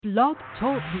Blog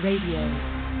Talk Radio.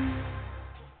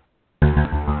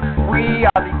 We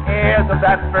are the heirs of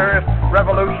that first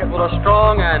revolution. Will a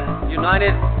strong and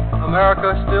united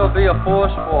America still be a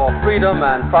force for freedom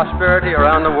and prosperity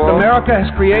around the world? America has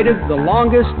created the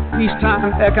longest peacetime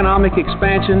economic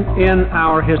expansion in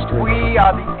our history. We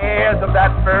are the heirs of that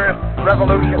first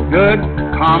revolution. Good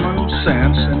common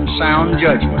sense and sound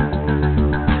judgment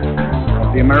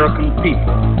of the American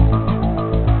people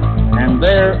and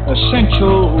their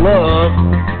essential love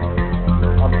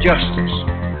of justice.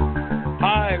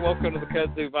 Hi, welcome to the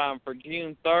Kudzu Vine for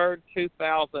June 3rd,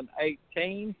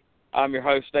 2018. I'm your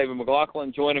host, David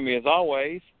McLaughlin. Joining me as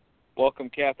always, welcome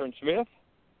Catherine Smith.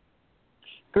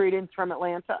 Greetings from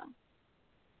Atlanta.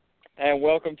 And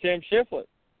welcome Tim Shiflett.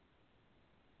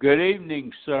 Good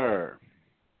evening, sir.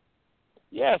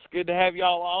 Yes, good to have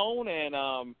y'all on,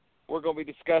 and we're going to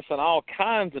be discussing all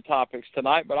kinds of topics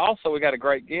tonight, but also we got a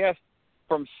great guest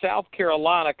from South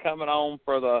Carolina coming on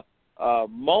for the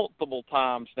multiple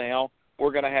times now.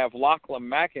 We're going to have Lachlan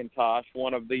McIntosh,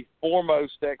 one of the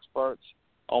foremost experts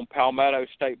on Palmetto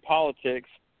state politics,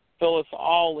 fill us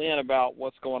all in about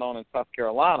what's going on in South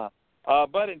Carolina.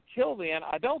 But until then,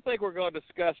 I don't think we're going to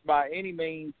discuss by any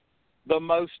means the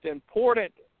most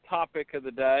important topic of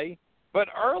the day, but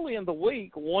early in the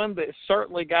week, one that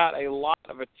certainly got a lot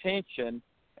of attention,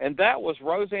 and that was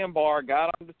Roseanne Barr got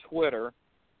onto Twitter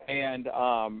and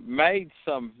made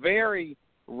some very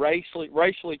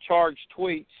racially charged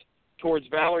tweets towards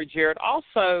Valerie Jarrett.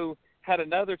 Also had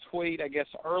another tweet, I guess,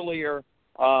 earlier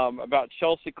about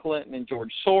Chelsea Clinton and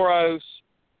George Soros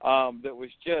that was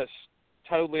just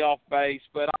totally off base,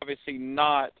 but obviously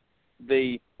not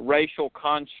the racial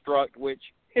construct which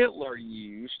Hitler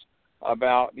used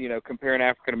about, comparing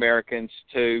African Americans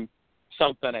to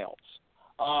something else.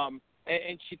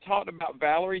 And she talked about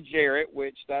Valerie Jarrett,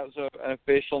 which that was an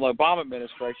official in the Obama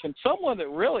administration, someone that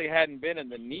really hadn't been in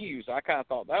the news. I kind of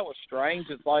thought that was strange.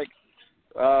 It's like,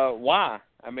 why?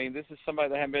 I mean, this is somebody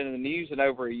that hadn't been in the news in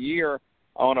over a year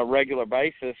on a regular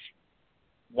basis.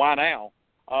 Why now?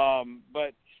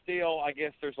 But still, I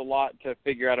guess there's a lot to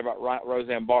figure out about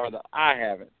Roseanne Barr that I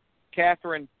haven't.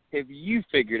 Catherine, have you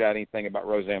figured out anything about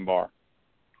Roseanne Barr?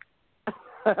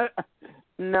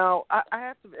 No, I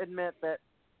have to admit that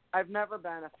I've never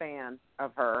been a fan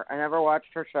of her. I never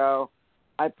watched her show.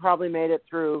 I probably made it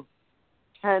through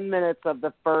 10 minutes of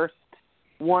the first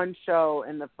one show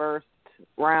in the first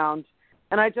round,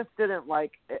 and I just didn't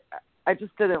like it. I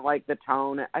just didn't like the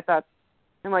tone. I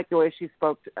didn't like the way she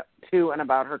spoke to and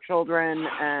about her children,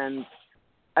 and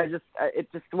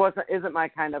it just isn't my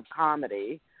kind of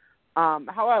comedy.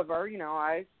 However,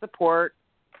 I support,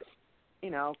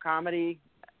 comedy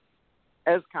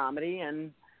as comedy,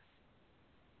 and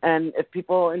if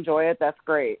people enjoy it, that's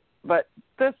great. But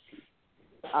this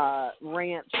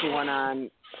rant she went on,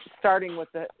 starting with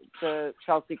the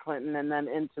Chelsea Clinton and then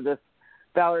into this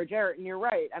Valerie Jarrett, and you're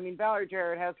right. I mean, Valerie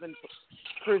Jarrett has been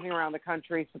cruising around the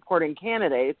country supporting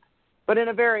candidates, but in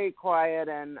a very quiet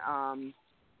and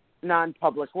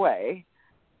non-public way.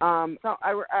 So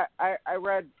I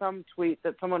read some tweet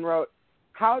that someone wrote,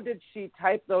 how did she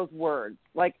type those words?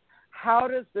 Like, how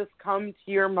does this come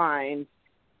to your mind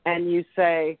and you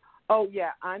say, oh,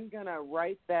 yeah, I'm going to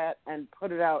write that and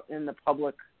put it out in the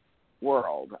public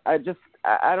world? I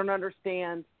don't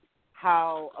understand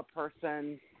how a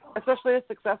person, especially a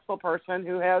successful person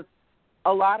who has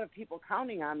a lot of people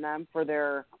counting on them for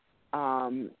their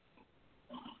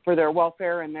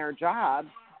welfare and their jobs,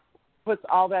 puts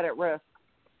all that at risk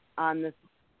on this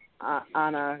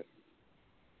on a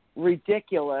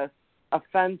ridiculous,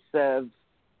 offensive,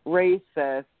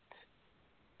 racist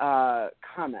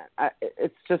comment.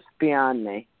 It's just beyond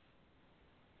me.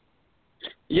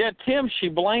 Yeah, Tim, she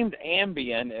blamed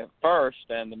Ambien at first,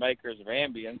 and the makers of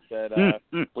Ambien said,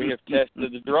 we have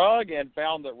tested the drug and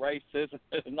found that racism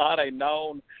is not a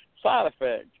known side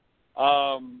effect.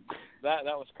 That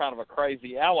was kind of a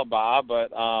crazy alibi,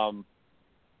 but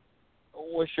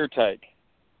what's your take?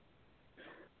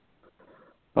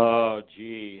 Oh,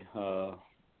 gee.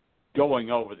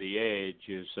 Going over the edge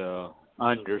is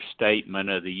understatement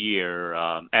of the year.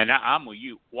 And I'm with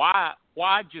you. Why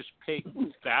just pick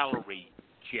Valerie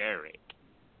Jarrett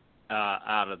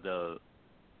out of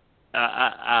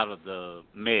the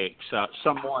mix?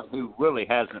 Someone who really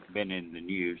hasn't been in the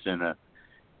news in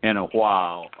a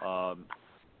while.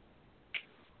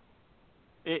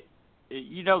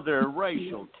 There are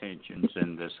racial tensions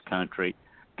in this country.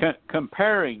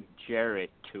 Comparing Jarrett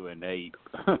to an ape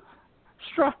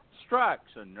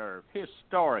strikes a nerve.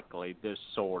 Historically, this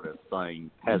sort of thing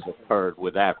has occurred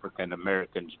with African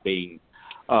Americans being,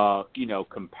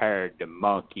 compared to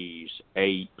monkeys,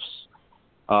 apes,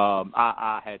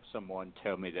 I had someone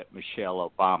tell me that Michelle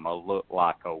Obama looked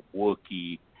like a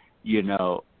Wookiee, you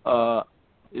know.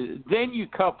 Then you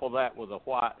couple that with a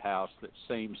White House that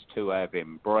seems to have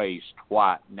embraced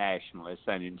white nationalists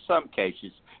and in some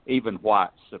cases even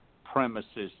white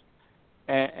supremacists,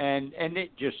 and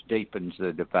it just deepens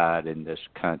the divide in this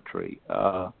country.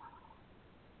 I'm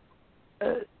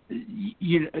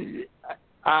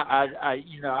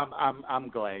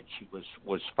glad she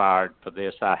was fired for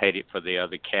this. I hate it for the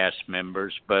other cast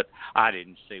members, but I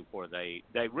didn't see where they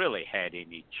really had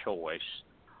any choice.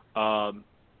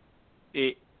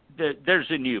 There's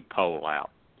a new poll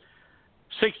out.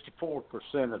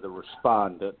 64% of the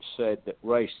respondents said that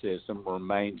racism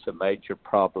remains a major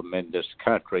problem in this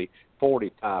country.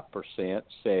 45%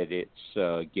 said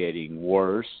it's getting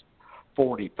worse.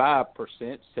 45%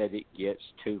 said it gets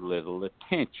too little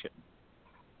attention.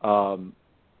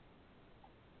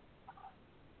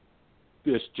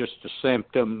 It's just a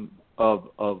symptom of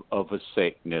a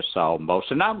sickness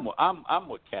almost. And I'm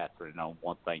with Catherine on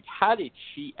one thing. How did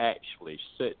she actually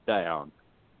sit down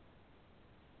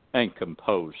and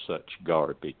compose such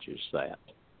garbage as that?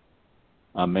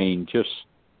 I mean, just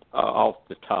off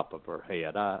the top of her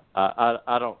head.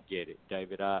 I don't get it,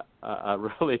 David. I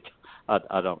really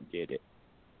don't get it.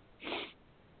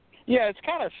 Yeah, it's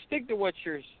kind of stick to what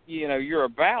you're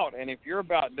about, and if you're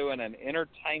about doing an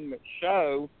entertainment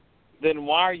show, then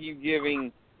why are you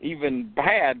giving even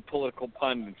bad political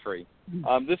punditry?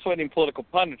 This wasn't even political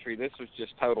punditry. This was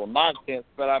just total nonsense.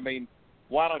 But I mean,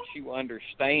 why don't you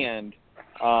understand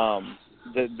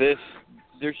that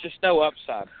there's just no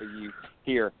upside for you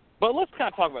here? But let's kind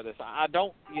of talk about this. I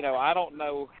don't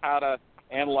know how to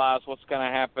analyze what's going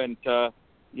to happen to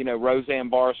Roseanne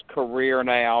Barr's career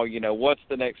now. What's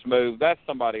the next move? That's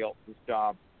somebody else's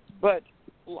job. But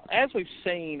as we've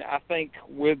seen, I think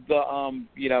with the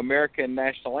American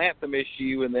national anthem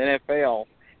issue and the NFL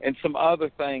and some other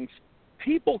things,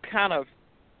 people kind of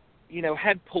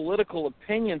had political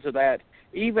opinions of that.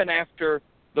 Even after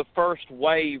the first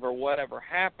wave or whatever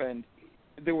happened,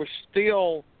 there were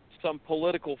still some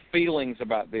political feelings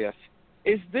about this.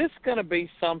 Is this going to be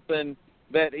something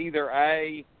that either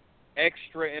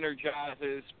extra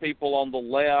energizes people on the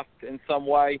left in some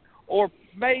way, or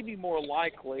maybe more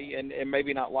likely, and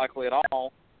maybe not likely at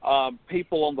all,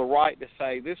 people on the right to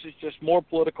say this is just more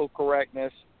political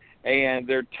correctness and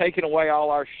they're taking away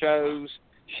all our shows.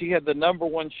 She had the number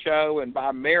one show, and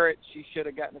by merit she should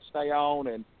have gotten to stay on,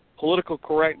 and political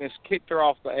correctness kicked her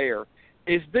off the air.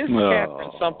 Is this,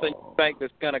 Catherine, something you think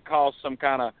that's going to cause some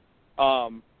kind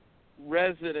of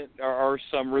resident or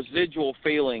some residual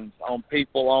feelings on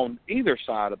people on either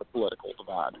side of the political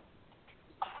divide?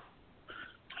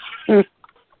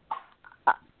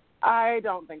 I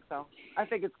don't think so. I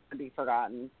think it's going to be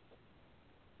forgotten.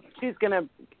 She's going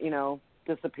to,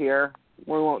 disappear.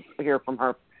 We won't hear from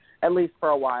her, at least for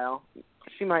a while.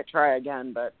 She might try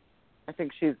again, but I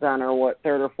think she's on her,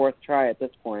 third or fourth try at this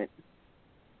point.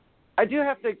 I do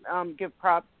have to give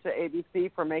props to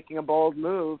ABC for making a bold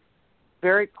move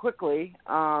very quickly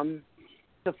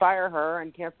to fire her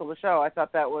and cancel the show. I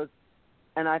thought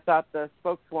the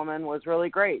spokeswoman was really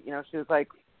great. She was like,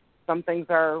 some things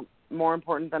are more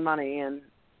important than money, and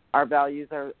our values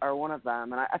are one of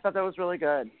them. And I thought that was really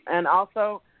good. And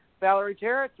also, Valerie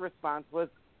Jarrett's response was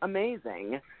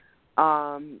amazing.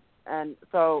 And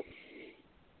so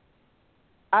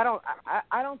I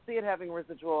don't see it having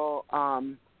residual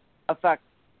effects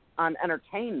on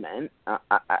entertainment.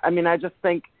 I just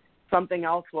think something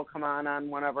else will come on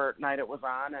whatever night it was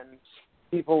on, and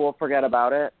people will forget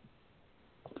about it.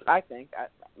 I think.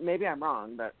 Maybe I'm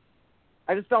wrong, but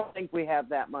I just don't think we have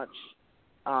that much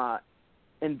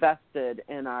invested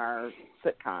in our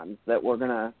sitcoms that we're going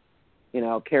to,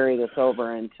 carry this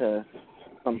over into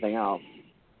something else.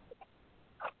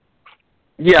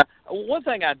 Yeah. One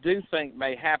thing I do think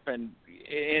may happen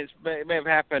may have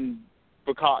happened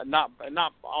because not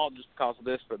all just because of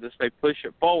this, but this may push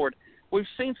it forward. We've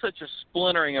seen such a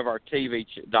splintering of our TV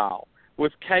dial.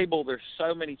 With cable, there's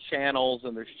so many channels,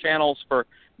 and there's channels for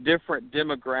different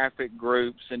demographic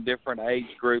groups and different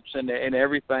age groups and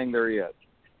everything there is,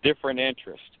 different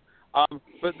interests.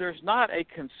 But there's not a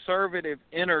conservative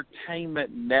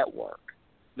entertainment network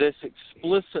that's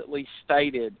explicitly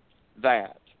stated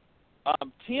that.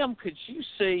 Tim, could you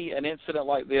see an incident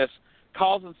like this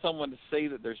causing someone to see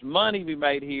that there's money to be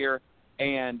made here,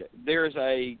 and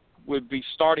would be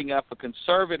starting up a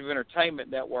conservative entertainment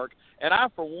network? And I,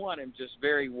 for one, am just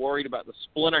very worried about the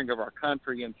splintering of our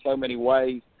country in so many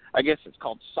ways. I guess it's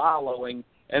called siloing,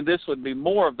 and this would be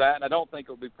more of that, and I don't think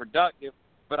it would be productive,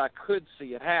 but I could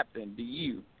see it happen. Do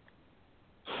you?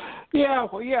 Yeah,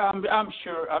 well, yeah, I'm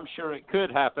sure. I'm sure it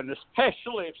could happen,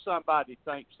 especially if somebody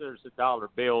thinks there's a dollar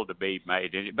bill to be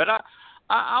made in it. But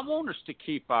I want us to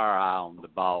keep our eye on the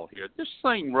ball here. This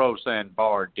thing Roseanne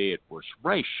Barr did was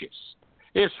racist.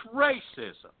 It's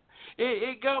racism.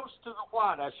 It goes to the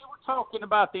White House. You were talking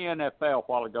about the NFL a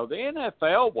while ago. The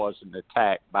NFL wasn't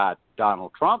attacked by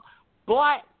Donald Trump.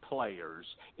 Black players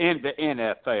in the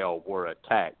NFL were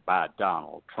attacked by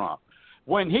Donald Trump.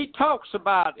 When he talks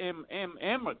about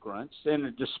immigrants in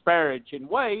a disparaging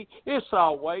way, it's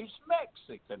always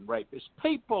Mexican rapists,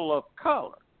 people of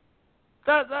color.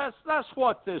 That's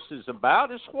what this is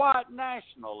about. It's white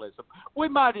nationalism. We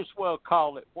might as well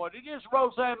call it what it is.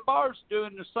 Roseanne Barr's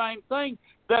doing the same thing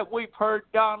that we've heard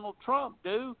Donald Trump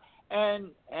do.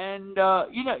 And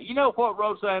you know what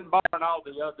Roseanne Barr and all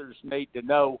the others need to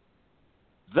know?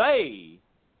 They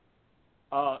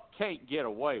can't get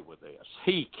away with this.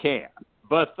 He can,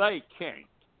 but they can't.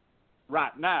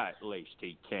 Right now, at least,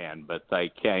 he can, but they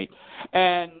can't.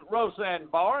 And Roseanne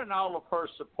Barr and all of her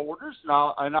supporters and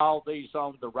all these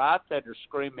on the right that are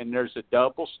screaming there's a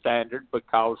double standard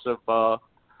because of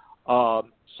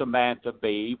Samantha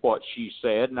Bee, what she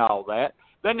said and all that,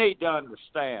 they need to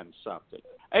understand something.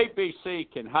 ABC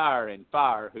can hire and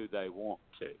fire who they want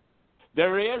to.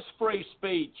 There is free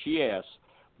speech, yes,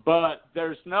 but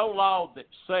there's no law that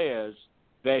says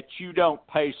that you don't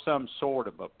pay some sort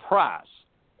of a price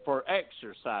for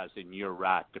exercising your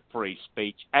right to free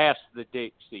speech. Ask the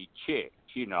Dixie Chicks.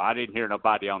 You know, I didn't hear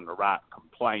nobody on the right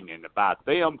complaining about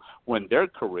them when their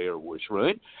career was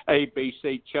ruined.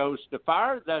 ABC chose to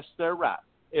fire. That's their right.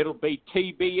 It'll be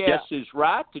TBS's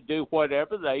right to do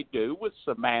whatever they do with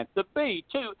Samantha Bee,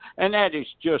 too. And that is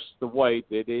just the way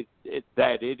that it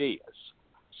is.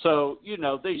 So, you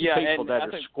know, these people that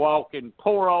are squawking,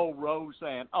 poor old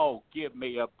Roseanne, oh, give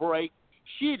me a break.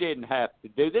 She didn't have to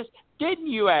do this. Didn't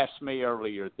you ask me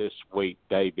earlier this week,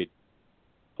 David,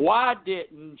 why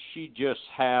didn't she just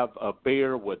have a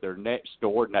beer with her next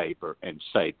door neighbor and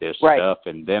say this stuff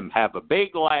and them have a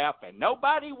big laugh and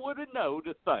nobody would have known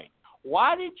a thing?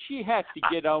 Why did she have to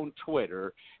get on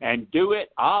Twitter and do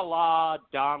it a la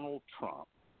Donald Trump?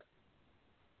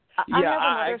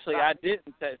 I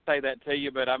didn't say that to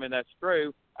you, but, I mean, that's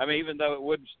true. I mean, even though it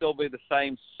would still be the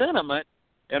same sentiment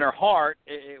in her heart,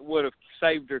 it would have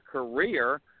saved her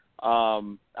career. I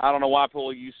don't know why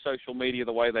people use social media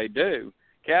the way they do.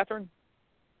 Catherine?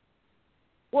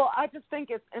 Well, I just think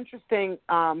it's interesting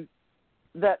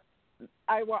that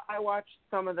I watched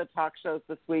some of the talk shows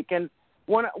this week, and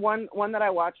one that I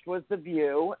watched was The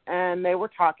View, and they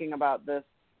were talking about this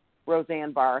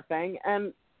Roseanne Barr thing,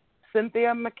 and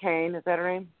Cynthia McCain, is that her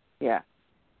name? Yeah.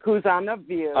 Who's on The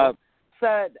View,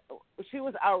 said she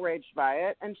was outraged by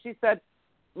it, and she said,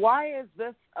 why is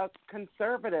this a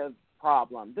conservative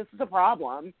problem? This is a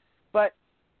problem, but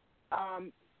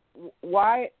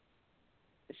why?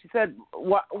 She said,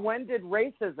 when did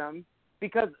racism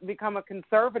become a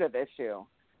conservative issue?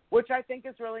 Which I think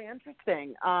is really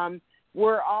interesting.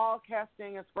 We're all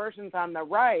casting aspersions on the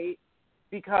right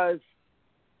because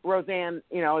Roseanne,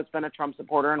 you know, has been a Trump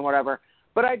supporter and whatever.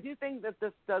 But I do think that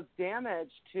this does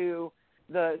damage to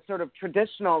the sort of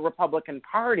traditional Republican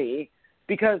Party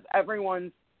because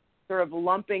everyone's sort of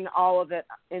lumping all of it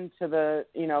into the,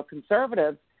 you know,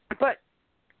 conservatives. But,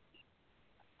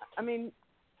 I mean,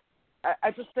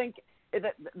 I just think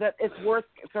that it's worth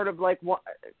sort of like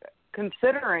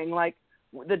considering, like,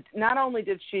 not only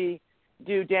did she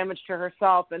do damage to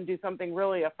herself and do something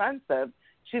really offensive,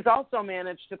 she's also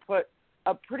managed to put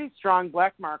a pretty strong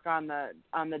black mark on the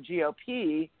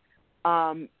GOP,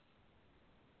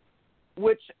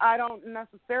 which I don't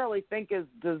necessarily think is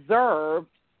deserved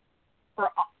for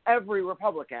every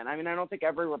Republican. I mean, I don't think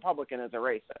every Republican is a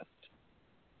racist.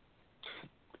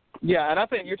 Yeah, and I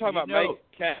think you're talking about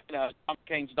John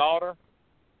McCain's daughter.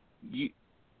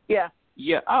 Yeah.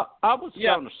 Yeah, I was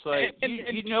going to say,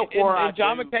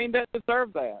 John McCain doesn't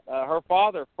deserve that. Her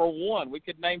father, for one. We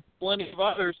could name plenty of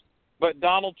others, but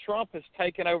Donald Trump has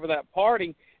taken over that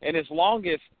party, and as long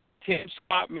as Tim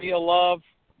Scott, Mia Love,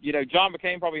 you know, John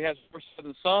McCain probably has more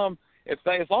than some. As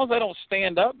long as they don't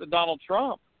stand up to Donald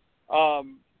Trump,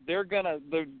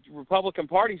 the Republican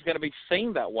Party's gonna be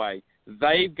seen that way.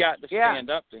 They've got to stand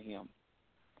up to him.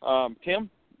 Tim?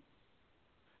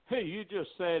 Hey, you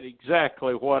just said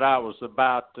exactly what I was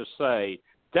about to say.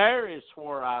 There is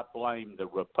where I blame the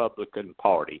Republican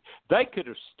Party. They could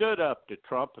have stood up to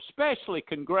Trump, especially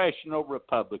congressional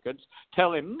Republicans,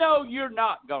 tell him, no, you're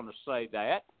not going to say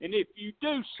that. And if you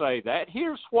do say that,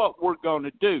 here's what we're going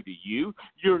to do to you.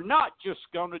 You're not just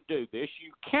going to do this.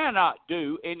 You cannot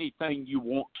do anything you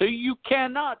want to. You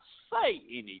cannot say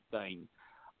anything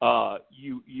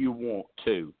you want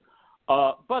to.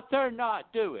 But they're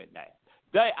not doing that.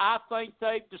 I think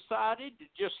they've decided to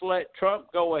just let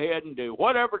Trump go ahead and do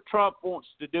whatever Trump wants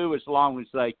to do as long as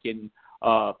they can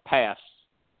pass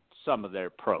some of their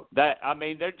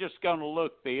they're just going to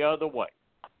look the other way.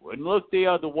 Wouldn't look the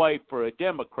other way for a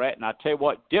Democrat, and I tell you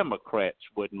what, Democrats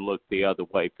wouldn't look the other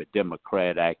way if a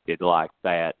Democrat acted like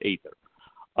that either.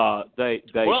 They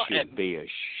should be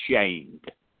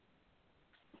ashamed.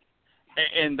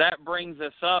 And that brings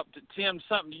us up to, Tim,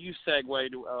 something you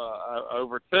segued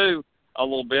over to a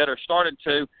little bit, or started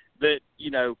to, that,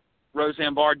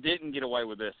 Roseanne Barr didn't get away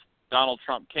with this. Donald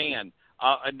Trump can.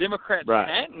 Democrats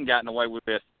hadn't gotten away with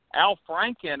this. Al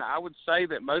Franken, I would say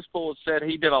that most people have said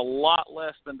he did a lot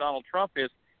less than Donald Trump is.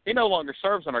 He no longer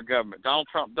serves in our government. Donald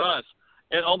Trump does.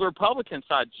 And on the Republican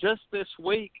side, just this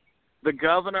week, the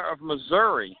governor of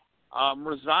Missouri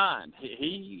resigned.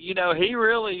 He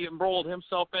really embroiled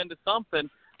himself into something,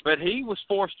 but he was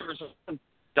forced to resign.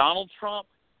 Donald Trump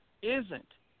isn't.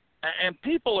 And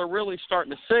people are really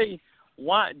starting to see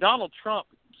why Donald Trump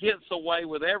gets away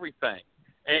with everything.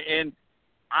 And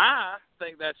I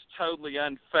think that's totally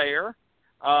unfair,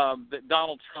 that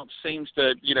Donald Trump seems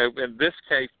to, in this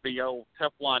case, be old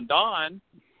Teflon Don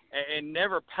and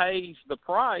never pays the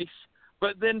price.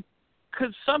 But then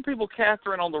could some people,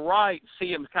 Catherine, on the right,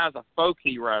 see him kind of a folk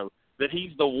hero, that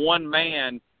he's the one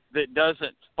man that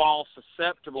doesn't fall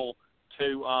susceptible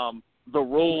to the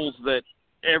rules that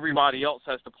everybody else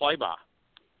has to play by?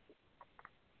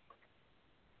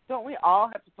 Don't we all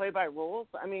have to play by rules?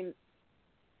 I mean,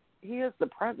 he is the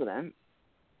president.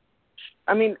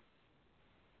 I mean,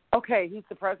 okay, he's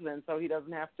the president, so he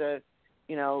doesn't have to,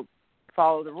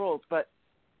 follow the rules. But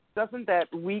doesn't that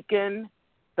weaken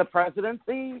the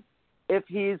presidency if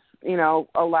he's,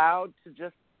 allowed to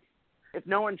just, if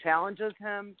no one challenges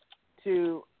him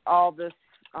to all this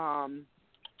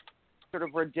sort of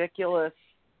ridiculous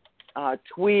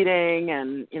tweeting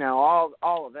and, all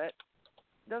of it?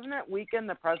 Doesn't that weaken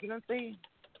the presidency?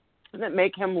 Doesn't it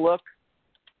make him look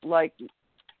like,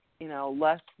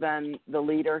 less than the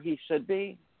leader he should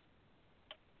be?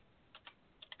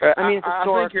 I mean, I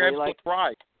think you're absolutely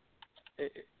right.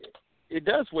 It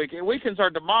does weaken. It weakens our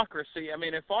democracy. I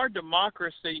mean, if our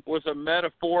democracy was a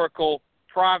metaphorical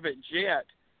private jet,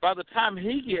 by the time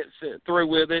he gets through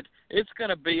with it, it's going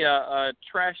to be a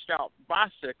trashed-out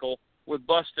bicycle with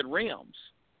busted rims.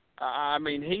 I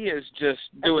mean, he is just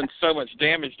doing so much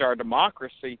damage to our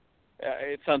democracy.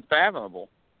 It's unfathomable.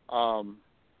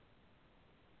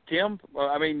 Tim,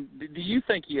 I mean, do you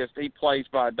think he plays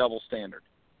by a double standard?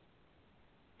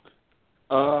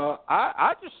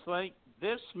 I just think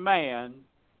this man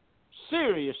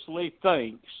seriously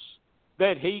thinks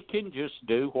that he can just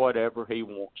do whatever he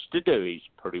wants to do. He's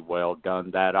pretty well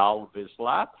done that all of his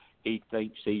life. He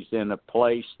thinks he's in a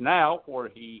place now where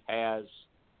he has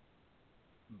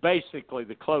basically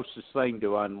the closest thing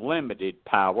to unlimited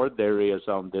power there is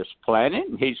on this planet,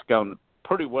 and he's going to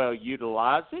pretty well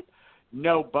utilize it.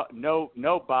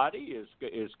 Nobody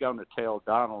is going to tell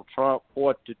Donald Trump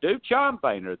what to do. John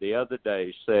Boehner the other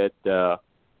day said, while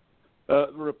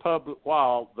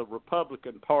the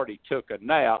Republican Party took a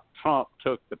nap, Trump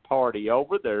took the party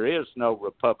over. There is no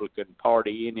Republican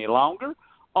Party any longer,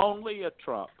 only a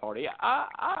Trump party.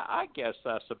 I guess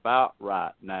that's about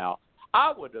right now.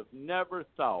 I would have never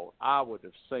thought I would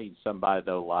have seen somebody,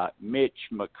 though, like Mitch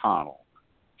McConnell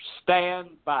stand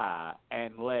by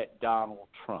and let Donald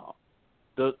Trump,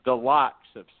 the likes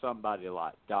of somebody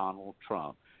like Donald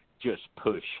Trump, just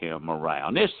push him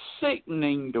around. It's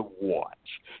sickening to watch.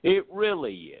 It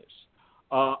really is.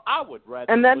 I would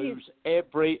rather lose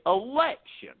every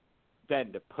election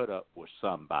than to put up with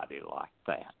somebody like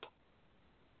that.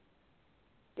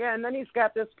 Yeah, and then he's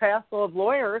got this passel of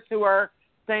lawyers who are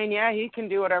saying, yeah, he can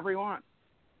do whatever he wants.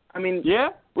 I mean, yeah.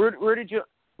 Rudy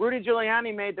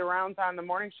Giuliani made the rounds on the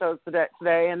morning shows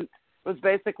today and was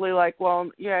basically like, well,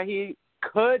 yeah, he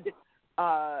could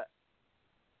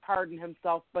pardon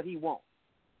himself, but he won't.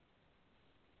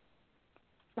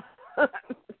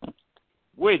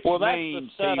 Which well,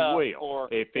 means he will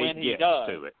if he gets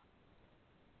to it.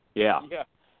 Yeah.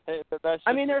 That's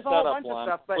I mean, there's a whole bunch of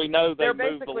stuff, but we know they're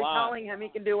basically telling him he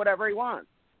can do whatever he wants.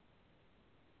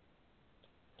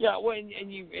 Yeah, well,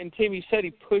 and Tim, you said he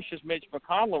pushes Mitch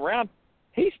McConnell around.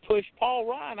 He's pushed Paul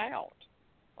Ryan out.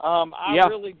 I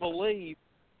really believe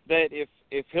that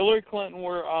if Hillary Clinton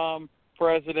were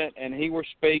president and he were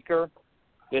speaker,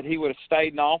 that he would have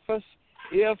stayed in office.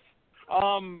 If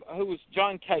who was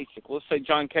John Kasich? Let's say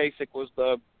John Kasich was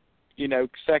the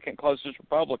second closest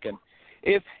Republican.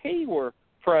 If he were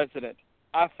president,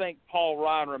 I think Paul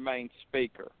Ryan remains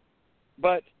speaker.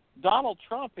 But Donald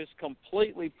Trump has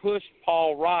completely pushed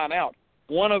Paul Ryan out.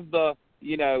 One of the,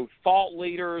 thought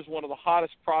leaders, one of the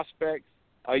hottest prospects,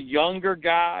 a younger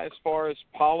guy as far as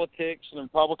politics and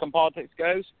Republican politics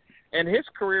goes, and his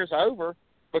career's over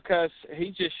because he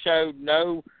just showed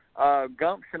no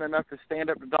gumption enough to stand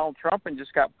up to Donald Trump and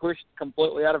just got pushed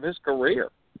completely out of his career.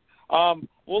 Well,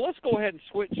 let's go ahead and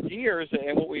switch gears,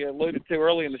 and what we alluded to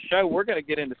early in the show, we're going to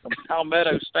get into some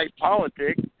Palmetto State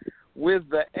politics with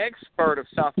the expert of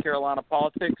South Carolina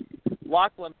politics,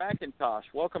 Lachlan McIntosh.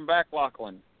 Welcome back,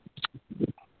 Lachlan.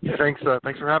 Yeah, thanks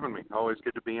for having me. Always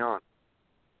good to be on.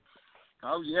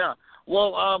 Oh, yeah.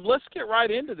 Well, let's get right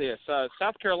into this.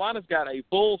 South Carolina's got a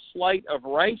full slate of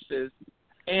races,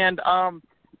 and I'm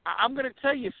going to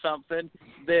tell you something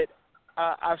that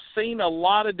I've seen a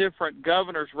lot of different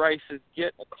governor's races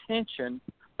get attention,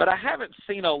 but I haven't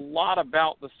seen a lot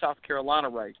about the South Carolina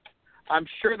race. I'm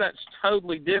sure that's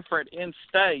totally different in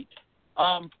state,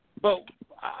 but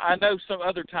I know some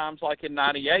other times, like in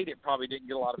 '98, it probably didn't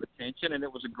get a lot of attention, and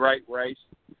it was a great race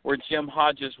where Jim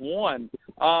Hodges won.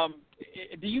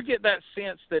 Do you get that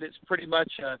sense that it's pretty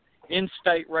much an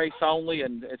in-state race only,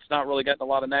 and it's not really gotten a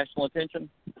lot of national attention?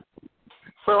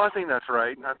 Well, I think that's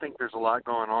right. I think there's a lot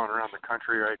going on around the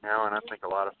country right now, and I think a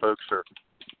lot of folks are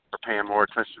paying more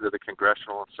attention to the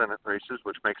congressional and Senate races,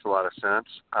 which makes a lot of sense.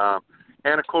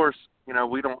 And, of course,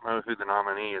 we don't know who the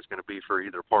nominee is going to be for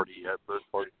either party yet. Both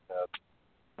parties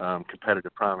have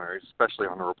competitive primaries, especially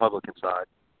on the Republican side.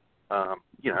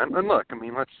 And look, I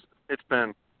mean, it's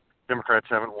been Democrats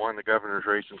haven't won the governor's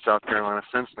race in South Carolina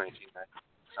since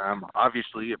 1990.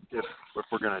 Obviously, if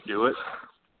we're going to do it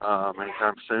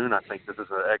anytime soon, I think this is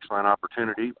an excellent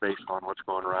opportunity based on what's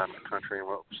going around in the country and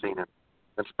what we've seen in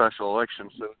special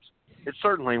elections. So it's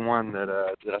certainly one that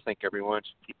I think everyone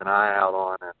should keep an eye out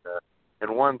on,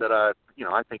 and one that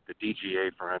I think the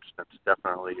DGA, for instance,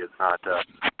 definitely is not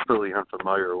truly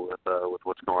unfamiliar with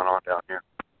what's going on down here.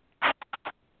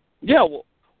 Yeah,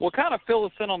 well, kind of fill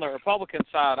us in on the Republican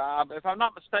side. If I'm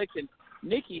not mistaken,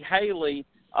 Nikki Haley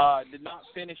did not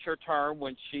finish her term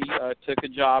when she took a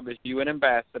job as UN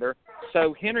ambassador.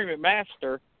 So Henry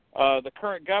McMaster, the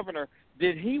current governor,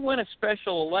 did he win a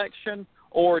special election,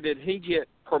 or did he get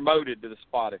promoted to the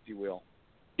spot, if you will?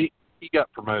 He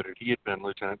got promoted. He had been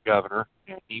lieutenant governor,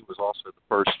 and he was also the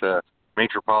first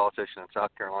major politician in South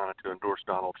Carolina to endorse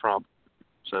Donald Trump.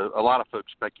 So a lot of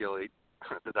folks speculate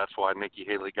that that's why Nikki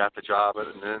Haley got the job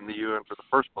in the UN for the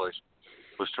first place,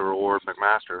 was to reward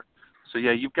McMaster. So,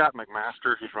 yeah, you've got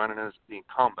McMaster, who's running as the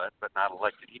incumbent but not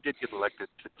elected. He did get elected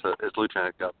as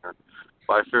lieutenant governor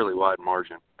by a fairly wide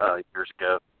margin years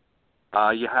ago.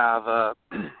 You have a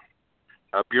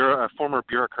former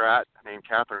bureaucrat named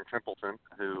Catherine Templeton,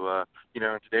 who, in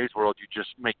today's world, you just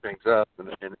make things up, and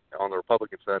on the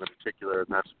Republican side in particular, and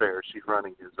that's fair. She's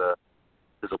running as a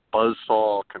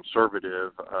buzzsaw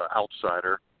conservative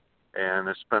outsider, and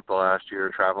has spent the last year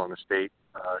traveling the state.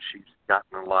 She's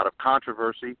gotten a lot of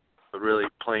controversy, but really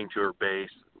playing to her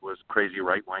base was crazy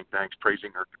right-wing things,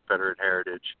 praising her Confederate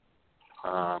heritage,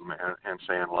 and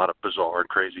saying a lot of bizarre and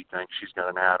crazy things. She's got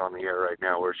an ad on the air right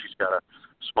now where she's got a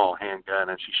small handgun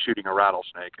and she's shooting a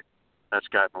rattlesnake. That's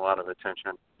gotten a lot of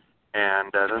attention.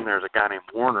 And then there's a guy named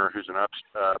Warner, who's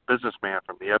a businessman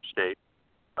from the upstate,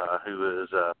 who has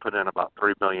put in about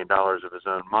 $3 billion of his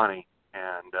own money,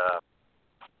 and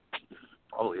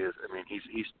probably is. I mean,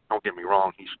 he's don't get me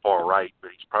wrong, he's far right,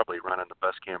 but he's probably running the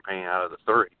best campaign out of the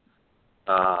three.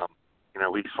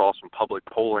 We saw some public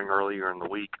polling earlier in the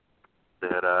week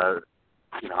that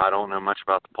I don't know much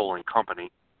about the polling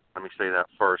company. Let me say that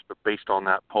first, but based on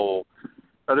that poll,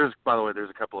 there's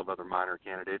a couple of other minor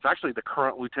candidates. Actually, the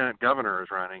current lieutenant governor is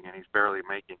running, and he's barely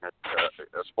making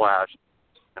a splash.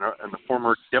 And the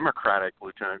former Democratic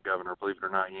lieutenant governor, believe it or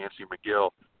not, Yancey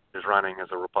McGill, is running as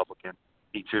a Republican.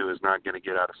 He, too, is not going to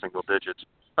get out of single digits.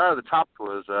 The top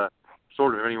was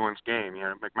sort of anyone's game.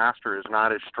 McMaster is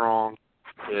not as strong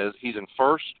as he's in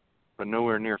first, but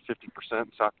nowhere near 50%.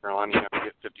 In South Carolina, you have to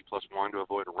get 50 plus 1 to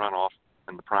avoid a runoff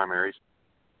in the primaries.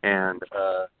 And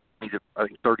he's at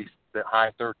 30, the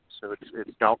high 30s, so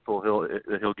it's doubtful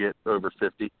he'll get over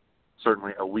 50.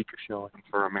 Certainly a weaker showing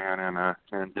for a man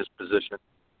in his position.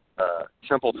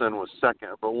 Templeton was second,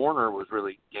 but Warner was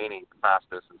really gaining the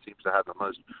fastest and seems to have the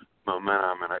most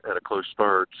momentum at a close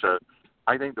third. So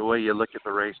I think the way you look at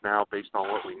the race now, based on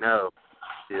what we know,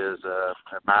 is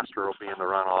Master will be in the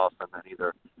runoff, and then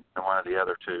either one of the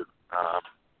other two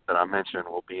that I mentioned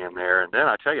will be in there. And then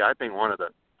I tell you, I think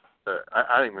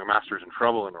I think McMaster's in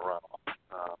trouble in the runoff.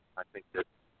 I think that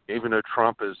even though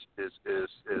Trump is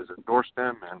endorsed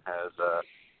him and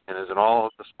is in all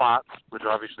of the spots, which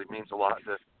obviously means a lot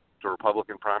to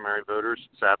Republican primary voters,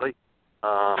 sadly,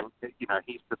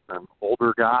 He's just an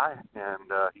older guy,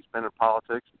 and he's been in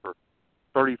politics for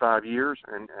 35 years,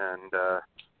 and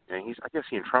I guess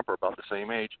he and Trump are about the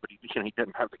same age, but he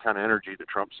didn't have the kind of energy that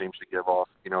Trump seems to give off.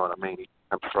 You know what I mean? He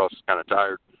comes across as kind of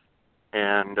tired,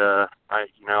 and I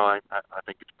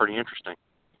think it's pretty interesting.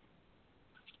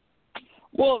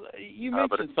 Well, you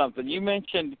mentioned something. You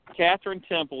mentioned Catherine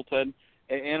Templeton.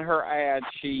 In her ad,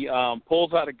 she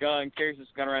pulls out a gun, carries this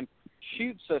gun around,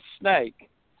 shoots a snake.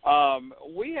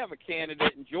 We have a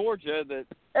candidate in Georgia that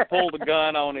pulled a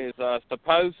gun on his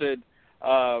supposed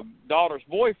daughter's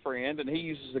boyfriend, and he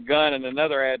uses a gun in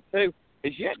another ad too.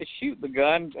 He's yet to shoot the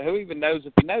gun. Who even knows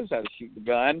if he knows how to shoot the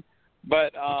gun?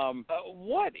 But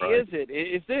what is it?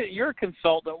 Is it your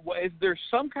consultant? Is there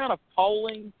some kind of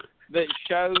polling that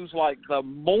shows like the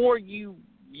more you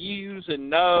use and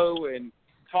know and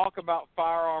talk about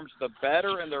firearms, the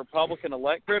better in the Republican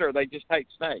electorate, or they just hate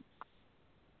snakes?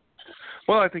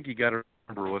 Well, I think you got to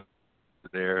remember what's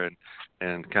there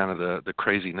and kind of the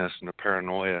craziness and the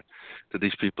paranoia that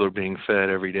these people are being fed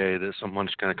every day that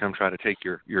someone's going to come try to take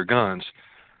your guns.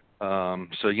 So,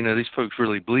 these folks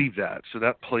really believe that. So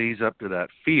that plays up to that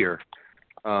fear,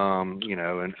 and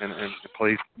it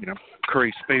plays,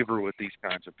 curries favor with these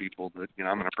kinds of people that,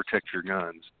 I'm going to protect your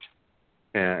guns.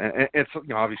 And it's,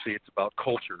 obviously it's about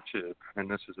culture too. And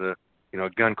this is a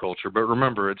gun culture. But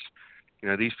remember, it's,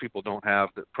 these people don't have,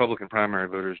 the Republican primary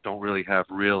voters don't really have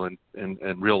real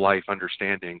and real life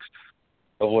understandings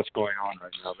of what's going on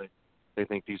right now. They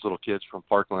think these little kids from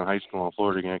Parkland High School in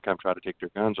Florida are going to come try to take their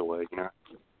guns away,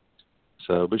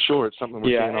 So, but sure, it's something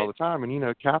we're seeing all the time.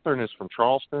 And, Catherine is from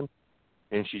Charleston,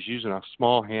 and she's using a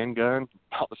small handgun,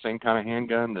 about the same kind of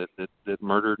handgun that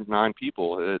murdered 9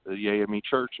 people at the AME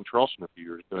church in Charleston a few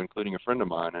years ago, including a friend of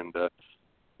mine. And,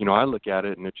 I look at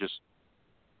it, and it just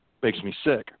makes me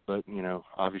sick. But,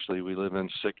 obviously we live in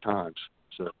sick times.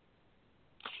 So,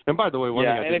 and by the way, one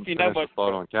thing I didn't finish the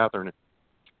thought on Catherine.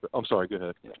 I'm sorry, go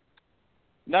ahead. Yeah.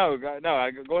 No,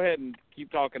 go ahead and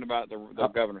keep talking about the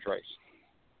governor's race.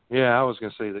 Yeah, I was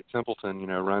going to say that Templeton,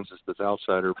 runs as this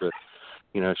outsider, but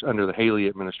under the Haley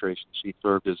administration, she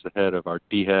served as the head of our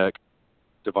DHEC,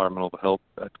 Department of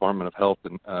Health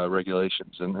and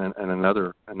Regulations, and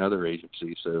another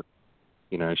agency. So,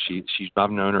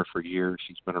 I've known her for years.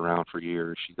 She's been around for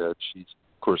years. She's of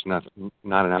course not an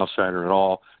outsider at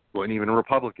all. Wasn't even a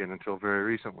Republican until very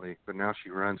recently, but now she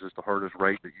runs as the hardest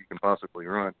right that you can possibly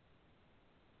run.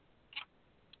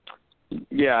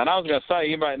 Yeah, and I was going to say,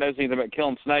 anybody that knows anything about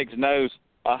killing snakes knows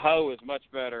a hoe is much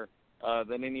better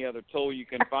than any other tool you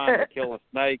can find to kill a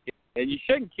snake. And you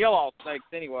shouldn't kill all snakes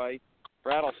anyway.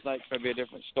 Rattlesnakes may be a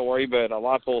different story, but a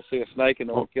lot of people see a snake and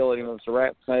they'll kill it even if it's a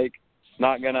rat snake.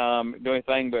 Not going to do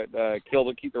anything but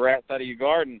keep the rats out of your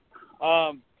garden.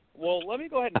 Well, let me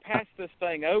go ahead and pass this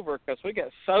thing over because we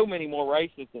got so many more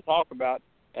races to talk about,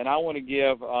 and I want to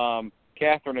give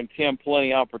Catherine and Tim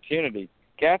plenty of opportunity.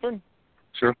 Catherine?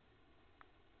 Sure.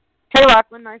 Hey,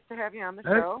 Lachlan, nice to have you on the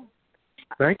show.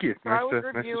 Thank you. So nice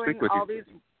to speak with you.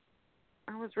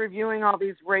 I was reviewing all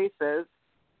these races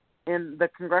in the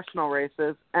congressional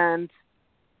races, and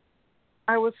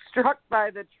I was struck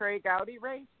by the Trey Gowdy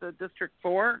race, the District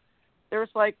 4. There was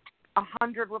like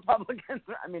 100 Republicans.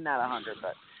 I mean, not 100,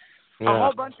 but a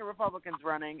whole bunch of Republicans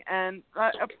running, and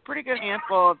a pretty good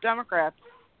handful of Democrats.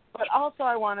 But also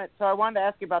I wanted to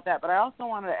ask you about that, but I also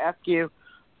wanted to ask you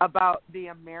about the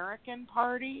American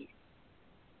Party.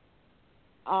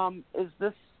 Is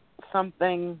this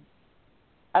something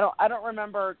I don't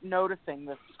remember noticing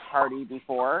this party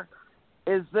before.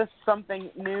 Is this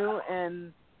something new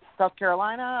in South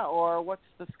Carolina, or what's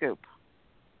the scoop?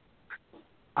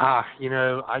 I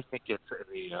think it's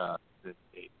I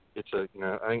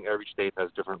think every state has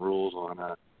different rules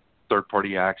on third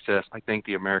party access. I think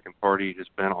the American Party has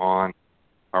been on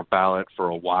our ballot for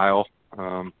a while.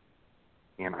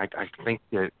 And I think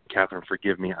that, Catherine,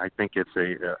 forgive me, I think it's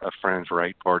a friends'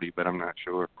 right party, but I'm not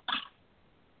sure.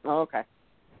 Oh, okay.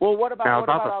 Well, what about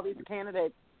all these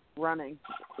candidates running?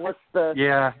 What's the?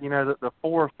 Yeah, the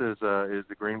fourth is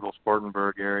the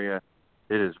Greenville-Spartanburg area.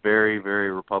 It is very,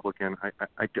 very Republican.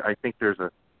 I think there's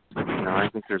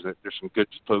some good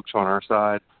folks on our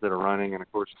side that are running, and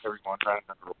of course everyone's running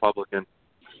as a Republican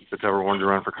that's ever wanted to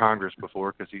run for Congress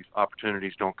before, because these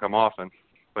opportunities don't come often.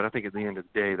 But I think at the end of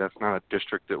the day, that's not a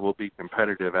district that we'll be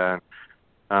competitive at.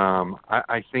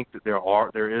 I think that there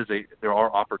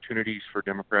are opportunities for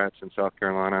Democrats in South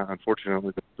Carolina.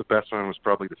 Unfortunately, the best one was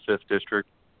probably the 5th district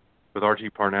with R.G.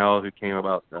 Parnell, who came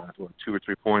about 2 or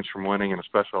 3 points from winning in a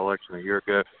special election a year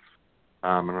ago.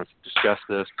 And let's discuss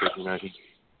this, but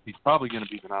he's probably going to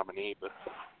be the nominee. But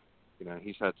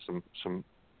he's had some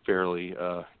fairly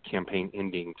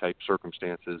campaign-ending type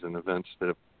circumstances and events that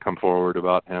have come forward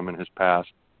about him and his past.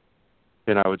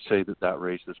 And I would say that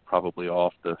race is probably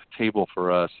off the table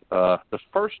for us. The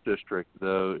first district,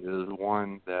 though, is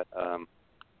one that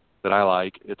I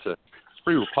like. It's a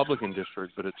pretty Republican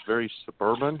district, but it's very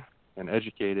suburban and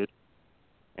educated.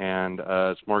 And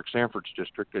it's Mark Sanford's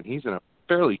district, and he's in a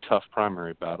fairly tough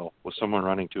primary battle with someone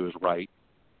running to his right,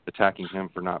 attacking him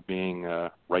for not being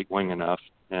right-wing enough.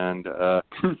 And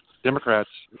Democrats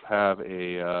have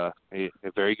a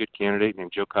very good candidate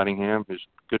named Joe Cunningham, who's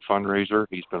a good fundraiser.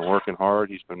 He's been working hard.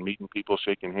 He's been meeting people,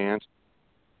 shaking hands.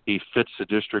 He fits the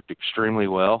district extremely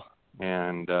well,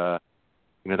 and that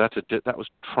was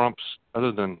Trump's,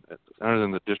 other than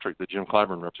the district that Jim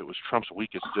Clyburn reps, it was Trump's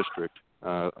weakest district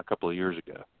a couple of years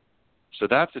ago. So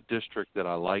that's a district that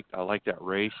I like. I like that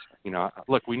race.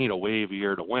 Look, we need a wave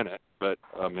year to win it, but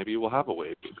maybe we'll have a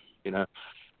wave year,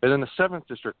 And then the 7th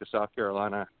district of South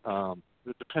Carolina,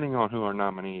 depending on who our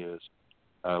nominee is,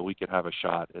 we could have a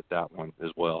shot at that one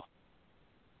as well.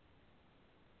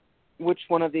 Which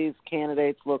one of these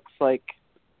candidates looks like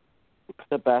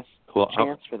the best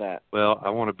chance for that? Well, I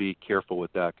want to be careful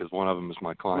with that because one of them is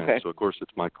my client. Okay. So, of course,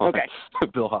 it's my client,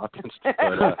 Bill Hopkins.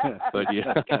 But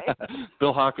yeah,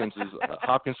 Bill Hopkins is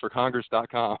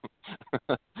hopkinsforcongress.com.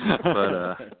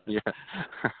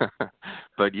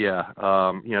 But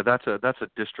that's a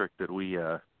district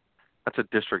that that's a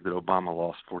district that Obama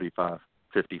lost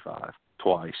 45-55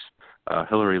 twice.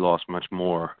 Hillary lost much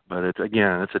more, but it's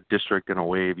a district in a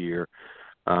wave year.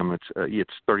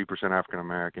 It's 30% African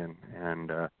American, and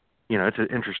it's an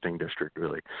interesting district,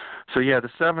 really. So the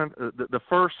 7th, the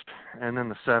 1st, and then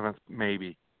the 7th,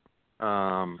 maybe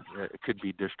it could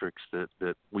be districts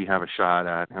that we have a shot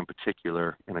at, in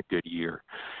particular, in a good year.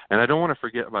 And I don't want to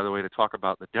forget, by the way, to talk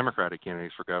about the Democratic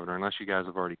candidates for governor, unless you guys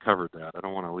have already covered that. I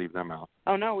don't want to leave them out.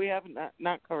 Oh no, we haven't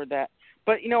not covered that.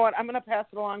 But you know what? I'm going to pass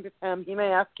it along to Tim. He may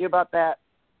ask you about that,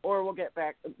 or we'll get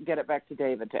it back to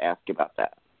David to ask you about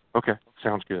that. Okay,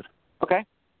 sounds good. Okay.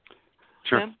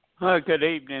 Sure. Tim? Good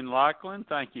evening, Lachlan.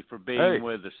 Thank you for being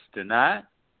with us tonight.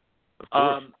 Of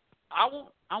course.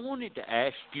 I wanted to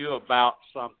ask you about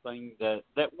something that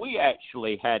we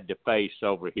actually had to face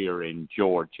over here in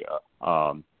Georgia,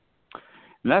 and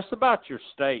that's about your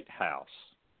state house.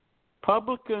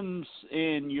 Republicans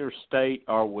in your state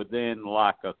are within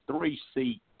like a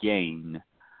 3-seat gain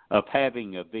of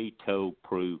having a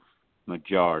veto-proof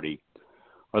majority.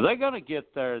 Are they going to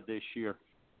get there this year?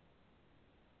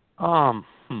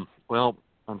 Well,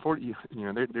 unfortunately,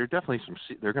 there are definitely some.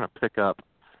 They're going to pick up.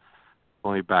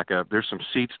 Let me back up. There's some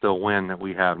seats they'll win that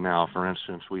we have now. For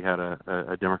instance, we had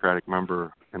a Democratic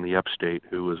member in the upstate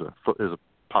who is a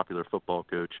popular football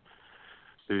coach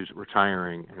who's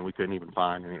retiring, and we couldn't even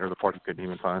find, or the party couldn't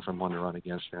even find someone to run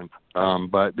against him.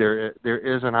 But there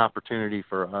is an opportunity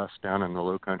for us down in the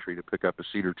Low Country to pick up a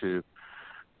seat or two,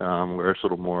 where it's a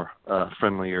little more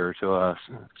friendlier to us,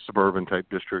 suburban type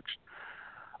districts.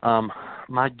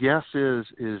 My guess is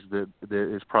that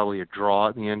there is probably a draw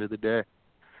at the end of the day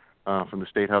from the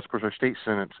state house. Of course, our state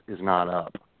senate is not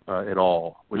up at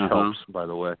all, which helps, by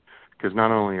the way, because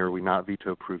not only are we not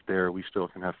veto-proof there, we still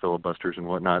can have filibusters and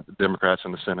whatnot. The Democrats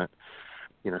in the Senate,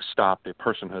 stopped a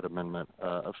personhood amendment,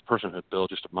 a personhood bill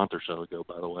just a month or so ago,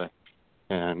 by the way.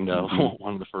 And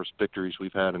one of the first victories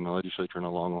we've had in the legislature in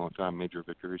a long, long time, major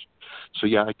victories. So,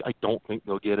 I don't think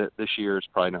they'll get it this year. It's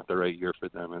probably not the right year for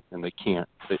them, and they can't.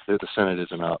 The Senate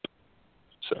isn't up.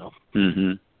 So.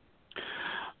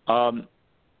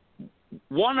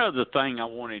 One other thing I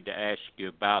wanted to ask you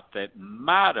about that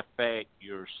might affect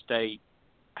your state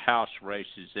house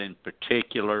races in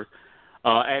particular,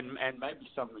 and maybe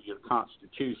some of your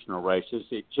constitutional races.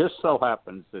 It just so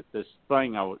happens that this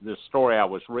story I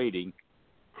was reading,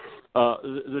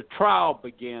 the trial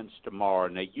begins tomorrow.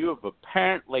 Now, you have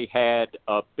apparently had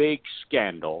a big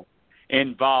scandal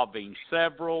involving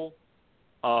several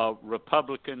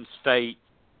Republican state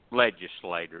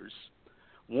legislators.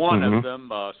 One of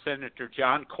them, Senator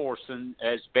John Corson,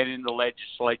 has been in the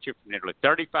legislature for nearly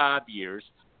 35 years.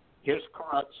 His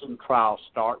corruption trial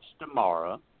starts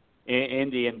tomorrow. In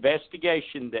the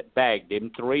investigation that bagged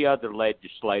him, 3 other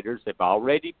legislators have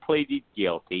already pleaded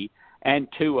guilty, and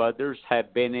 2 others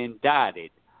have been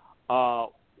indicted.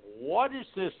 What is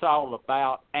this all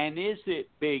about, and is it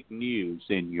big news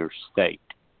in your state?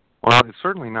 Well, it's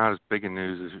certainly not as big a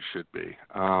news as it should be.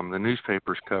 The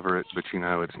newspapers cover it, but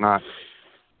it's not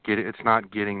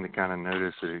getting the kind of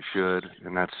notice that it should,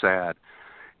 and that's sad.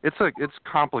 It's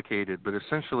complicated, but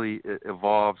essentially it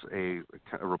involves a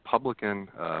Republican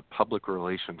public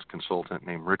relations consultant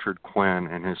named Richard Quinn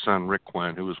and his son Rick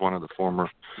Quinn, who was one of the former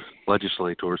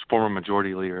legislators, former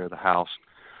majority leader of the House,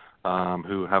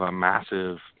 who have a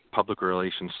massive public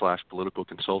relations / political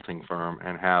consulting firm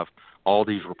and have all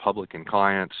these Republican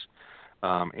clients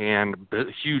and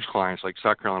huge clients, like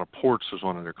South Carolina Ports was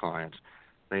one of their clients.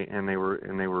 They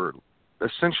were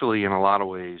essentially in a lot of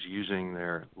ways using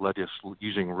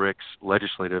Rick's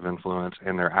legislative influence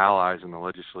and their allies in the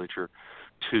legislature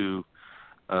to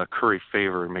curry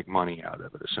favor and make money out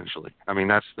of it. Essentially, I mean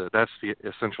that's the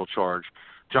essential charge.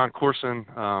 John Corson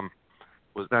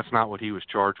that's not what he was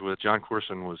charged with. John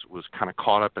Corson was kind of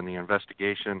caught up in the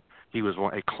investigation. He was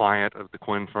a client of the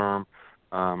Quinn firm.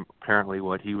 Apparently,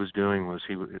 what he was doing was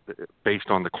based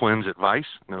on the Quinn's advice,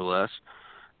 no less.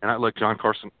 And John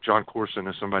Corson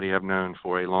is somebody I've known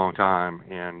for a long time,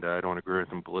 and I don't agree with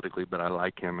him politically, but I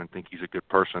like him and think he's a good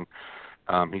person.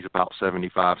 He's about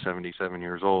 75, 77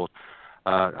 years old.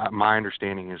 My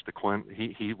understanding is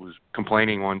he was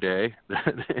complaining one day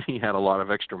that he had a lot of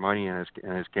extra money in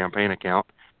his campaign account,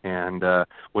 and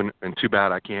too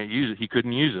bad I can't use it. He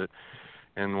couldn't use it,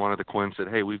 and one of the Quinn said,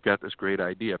 "Hey, we've got this great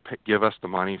idea. Give us the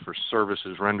money for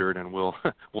services rendered, and we'll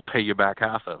pay you back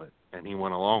half of it." And he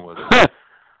went along with it.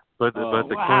 But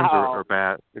the Quinns are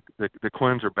bad. The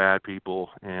Quinns are bad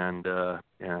people, and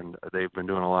they've been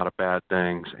doing a lot of bad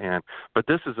things. But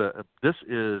this is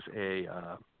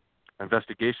a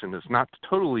investigation that's not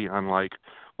totally unlike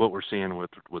what we're seeing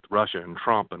with Russia and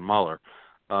Trump and Mueller.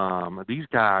 These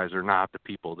guys are not the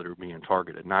people that are being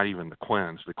targeted. Not even the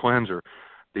Quinns. The Quinns are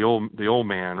the old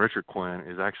man, Richard Quinn,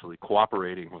 is actually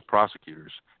cooperating with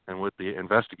prosecutors and with the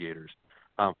investigators.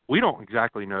 We don't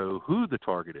exactly know who the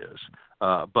target is,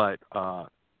 but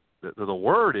the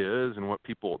word is, and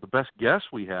the best guess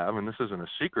we have, and this isn't a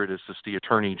secret, is just the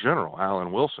Attorney General,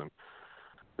 Alan Wilson,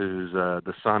 who's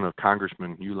the son of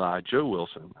Congressman Uli Joe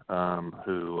Wilson,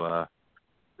 who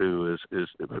is.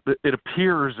 It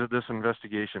appears that this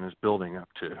investigation is building up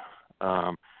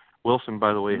to. Wilson,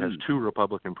 by the way, has two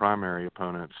Republican primary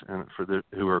opponents, and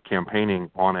who are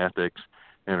campaigning on ethics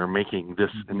and are making this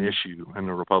an issue in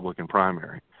the Republican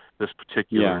primary. This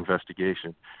particular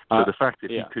investigation. So the fact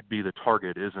that he could be the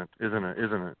target isn't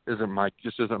my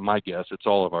guess. It's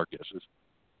all of our guesses.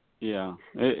 Yeah,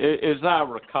 as I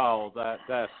recall,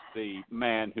 that's the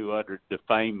man who uttered the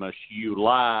famous "You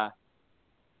lie."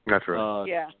 That's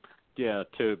right. Yeah,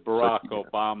 to Barack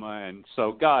Obama, and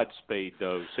so Godspeed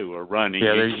those who are running.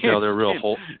 Yeah, they're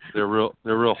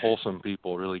real wholesome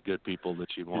people, really good people that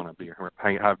you'd want to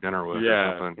have dinner with. Yeah,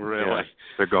 or something. Really. Yeah,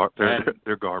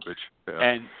 they're garbage.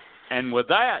 Yeah. And with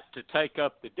that, to take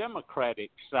up the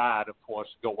Democratic side of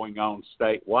what's going on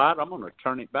statewide, I'm going to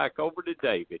turn it back over to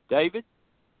David. David?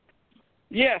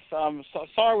 Yes, I'm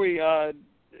sorry we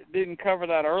didn't cover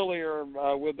that earlier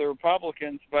with the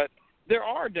Republicans, but there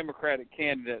are Democratic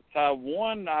candidates.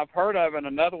 One I've heard of, and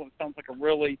another one sounds like a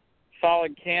really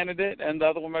solid candidate, and the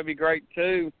other one may be great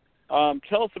too.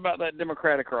 Tell us about that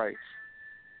Democratic race.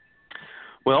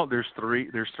 Well, there's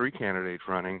three candidates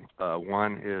running.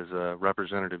 One is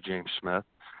Representative James Smith.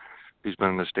 He's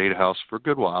been in the State House for a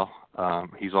good while.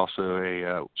 He's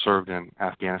also served in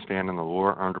Afghanistan in the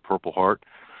war, earned a Purple Heart.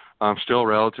 Still a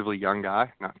relatively young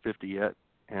guy, not 50 yet,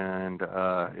 and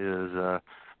is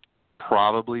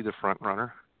probably the front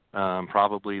runner,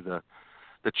 probably the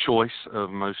choice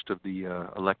of most of the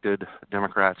elected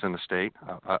Democrats in the state.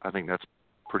 I think that's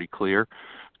pretty clear.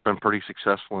 Been pretty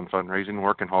successful in fundraising,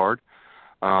 working hard.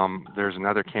 There's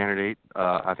another candidate,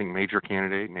 I think major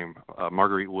candidate, named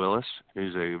Marguerite Willis,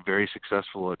 who's a very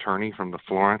successful attorney from the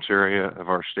Florence area of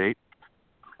our state.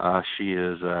 She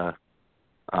is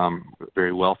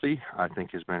very wealthy. I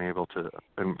think has been able to,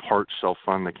 in part,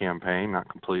 self-fund the campaign, not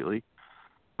completely.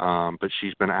 But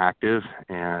she's been active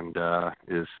and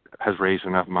has raised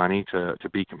enough money to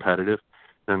be competitive.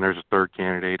 Then there's a third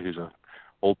candidate who's an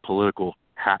old political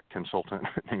hack consultant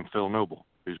named Phil Noble,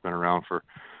 who's been around for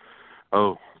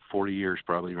 40 years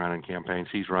probably running campaigns.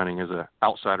 He's running as an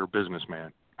outsider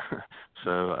businessman.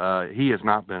 So he has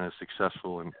not been as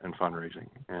successful in fundraising,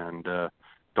 and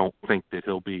don't think that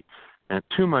he'll be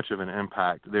too much of an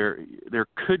impact. There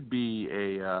could be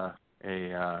a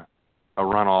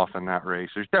runoff in that race.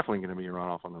 There's definitely going to be a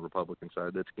runoff on the Republican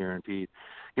side. That's guaranteed.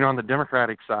 On the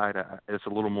Democratic side, it's a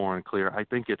little more unclear. I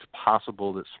think it's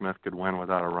possible that Smith could win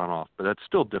without a runoff, but that's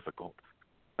still difficult.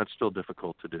 That's still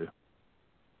difficult to do.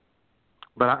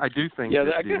 But I do think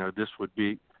that this would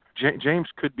be James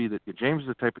could be James is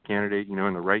the type of candidate in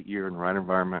the right year in the right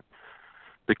environment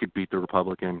that could beat the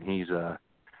Republican. He's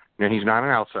he's not an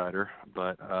outsider,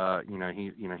 but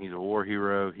he's a war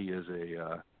hero. He is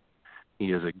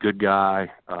a good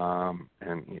guy,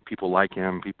 and people like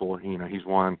him. He's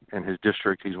won in his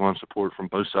district. He's won support from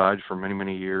both sides for many,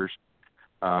 many years.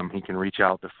 He can reach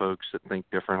out to folks that think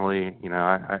differently. You know,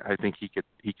 I think he could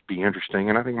be interesting,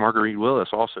 and I think Marguerite Willis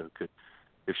also could,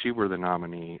 if she were the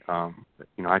nominee.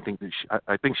 You know, I think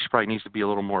she probably needs to be a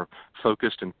little more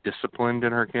focused and disciplined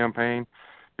in her campaign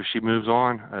if she moves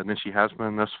on than she has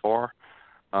been thus far.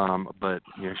 But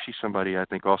you know, she's somebody I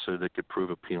think also that could prove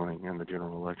appealing in the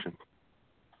general election.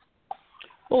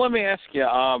 Well, let me ask you.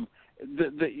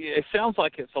 It sounds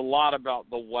like it's a lot about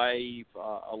the wave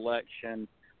election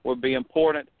would be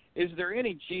important. Is there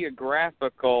any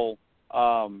geographical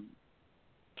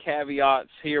caveats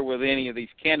here with any of these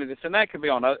candidates? And that could be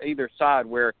on either side,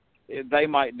 where they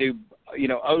might do, you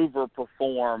know,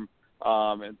 overperform,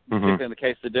 particularly in the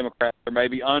case of the Democrats, or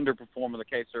maybe underperform in the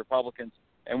case of the Republicans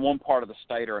in one part of the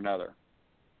state or another.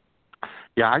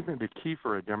 Yeah, I think the key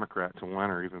for a Democrat to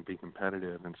win or even be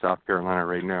competitive in South Carolina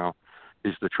right now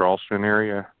is the Charleston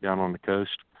area down on the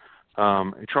coast.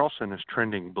 Charleston is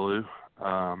trending blue,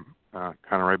 kind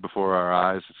of right before our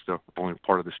eyes. It's the only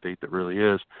part of the state that really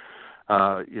is.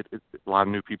 A lot of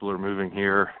new people are moving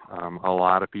here. A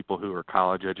lot of people who are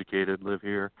college educated live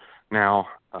here now,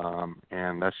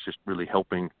 and that's just really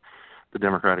helping the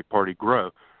Democratic Party grow.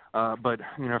 But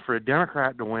you know, for a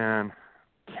Democrat to win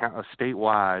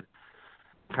statewide,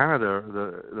 kind of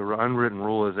the unwritten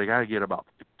rule is they got to get about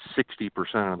 60%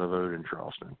 of the vote in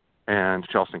Charleston and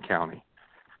Charleston County.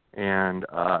 And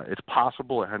it's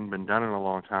possible. It hadn't been done in a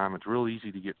long time. It's real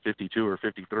easy to get 52 or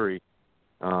 53.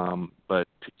 But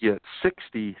to get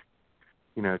 60,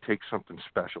 you know, takes something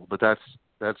special. But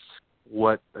that's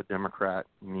what a Democrat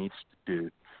needs to do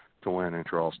to win in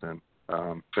Charleston.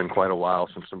 It's been quite a while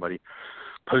since somebody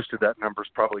posted that number.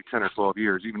 It's probably 10 or 12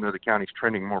 years, even though the county's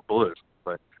trending more blue.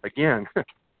 But again,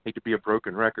 hate to be a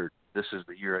broken record, this is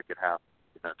the year it could happen.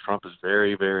 You know, Trump is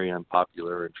very, very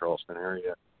unpopular in Charleston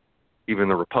area. Even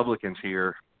the Republicans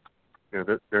here, you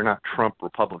know, they're not Trump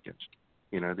Republicans.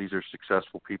 You know, these are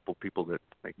successful people that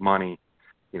make money.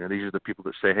 You know, these are the people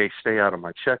that say, "Hey, stay out of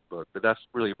my checkbook." But that's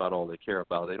really about all they care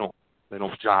about. They don't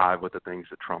jive with the things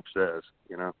that Trump says.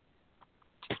 You know.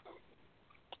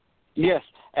 Yes,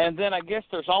 and then I guess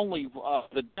there's only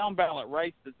the down ballot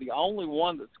race is the only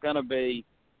one that's going to be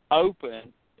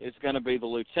open. Is going to be the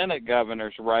lieutenant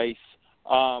governor's race.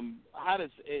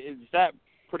 Is that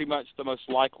pretty much the most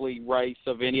likely race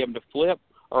of any of them to flip,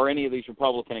 or any of these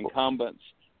Republican incumbents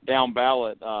down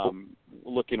ballot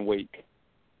looking weak?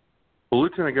 Well,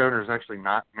 lieutenant governor is actually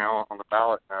not now on the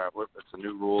ballot. It's a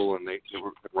new rule, and they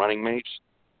were running mates.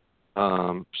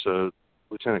 So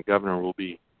lieutenant governor will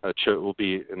be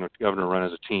and the governor run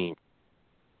as a team.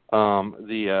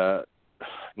 The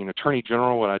attorney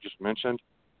general, what I just mentioned,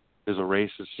 is a race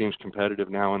that seems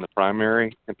competitive now in the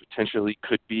primary and potentially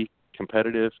could be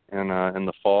competitive in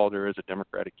the fall. There is a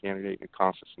Democratic candidate in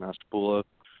Constance Nastopoulos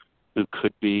who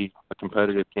could be a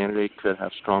competitive candidate, could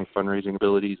have strong fundraising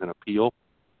abilities and appeal.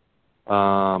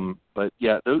 But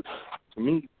yeah, to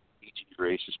me, DG's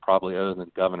race is probably, other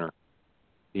than governor,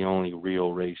 the only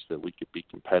real race that we could be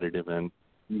competitive in,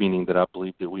 meaning that I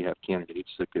believe that we have candidates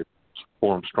that could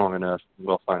form strong enough,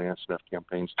 well-financed enough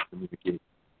campaigns to communicate,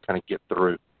 kind of get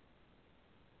through.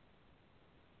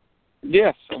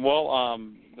 Yes, well,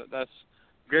 that's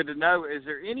good to know. Is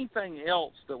there anything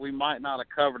else that we might not have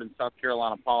covered in South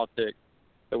Carolina politics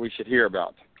that we should hear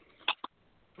about?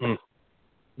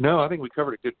 No, I think we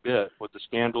covered a good bit with the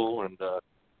scandal and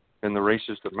the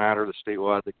races that matter, the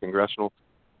statewide, the congressional.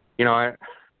 I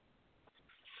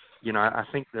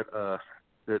think that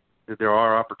there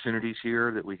are opportunities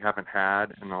here that we haven't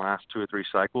had in the last 2 or 3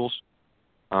 cycles.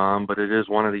 But it is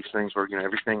one of these things where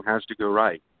everything has to go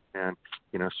right. And,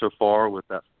 so far with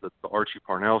the Archie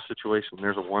Parnell situation,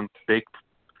 there's one big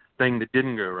thing that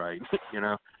didn't go right,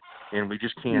 and we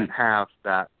just can't have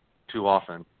that too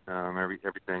often.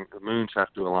 Everything, the moons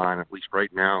have to align, at least right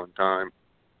now in time.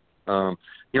 On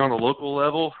the local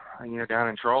level, down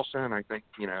in Charleston, I think,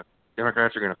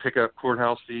 Democrats are going to pick up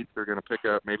courthouse seats. They're going to pick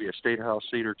up maybe a state house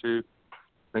seat or 2.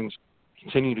 Things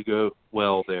continue to go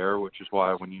well there, which is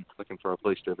why when you're looking for a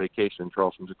place to vacation,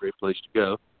 Charleston's a great place to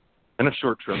go. And a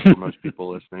short trip for most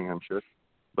people listening, I'm sure.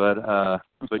 But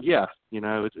yeah,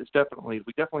 it's definitely,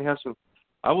 we definitely have some.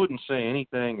 I wouldn't say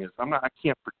anything is. I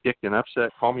can't predict an upset.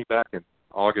 Call me back in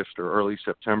August or early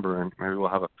September, and maybe we'll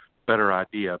have a better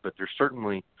idea. But there's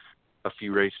certainly a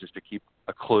few races to keep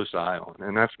a close eye on,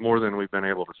 and that's more than we've been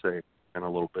able to say in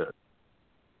a little bit.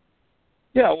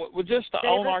 Yeah, well, just David,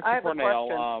 on Archie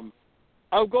Parnell.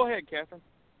 Go ahead, Catherine.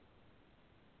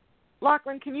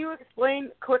 Lachlan, can you explain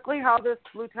quickly how this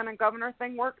lieutenant governor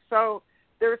thing works? So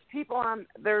there's people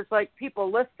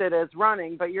listed as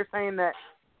running, but you're saying that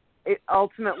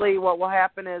ultimately what will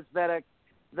happen is that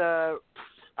the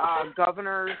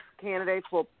governors candidates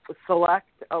will select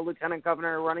a lieutenant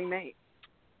governor running mate.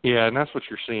 Yeah, and that's what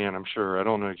you're seeing, I'm sure. I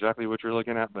don't know exactly what you're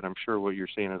looking at, but I'm sure what you're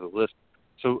seeing is a list.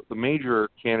 So the major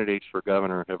candidates for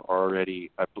governor have already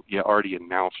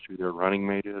announced who their running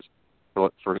mate is.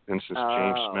 For instance,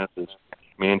 James Smith is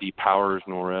Mandy Powers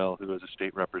Norrell, who is a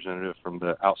state representative from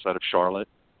the outside of Charlotte.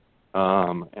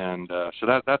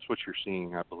 So that's what you're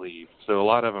seeing, I believe. So a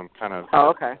lot of them kind of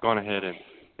gone ahead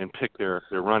and picked their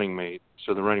running mate,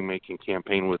 so the running mate can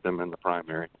campaign with them in the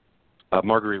primary.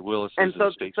 Marguerite Willis is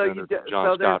a state senator.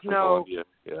 John Scott from Columbia.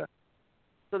 Yeah.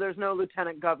 So there's no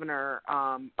lieutenant governor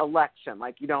election.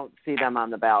 Like, you don't see them on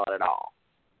the ballot at all.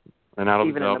 And that'll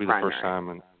be the first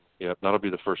time. That'll be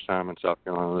the first time in South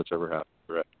Carolina that's ever happened.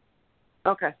 Correct.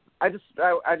 Okay. I just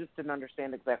didn't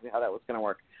understand exactly how that was going to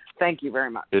work. Thank you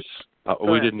very much.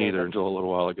 We didn't either until a little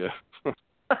while ago.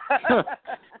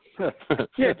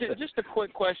 Yeah, just a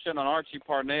quick question on Archie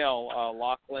Parnell,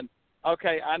 Lachlan.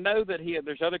 Okay, I know that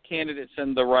there's other candidates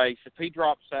in the race. If he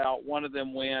drops out, one of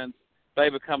them wins, they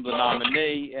become the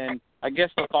nominee, and I guess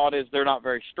the thought is they're not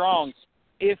very strong.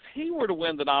 If he were to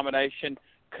win the nomination,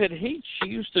 could he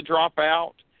choose to drop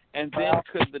out, and then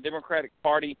could the Democratic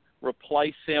Party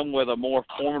replace him with a more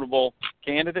formidable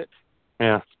candidate?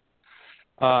 Yeah.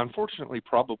 Unfortunately,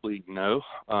 probably no.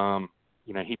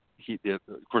 He of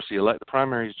course, the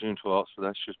primary is June 12th, so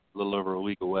that's just a little over a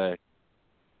week away.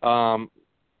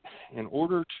 In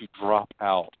order to drop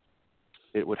out,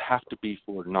 it would have to be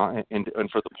for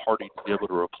and for the party to be able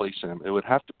to replace him. It would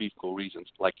have to be for reasons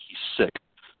like he's sick,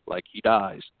 like he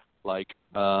dies, like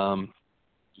there's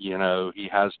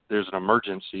an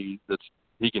emergency that's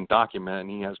he can document and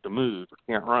he has to move or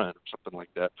can't run or something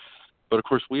like that. But of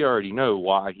course, we already know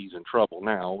why he's in trouble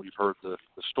now. We've heard the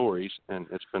stories and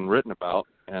it's been written about,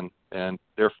 and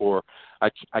therefore I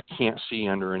can't see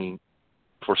under any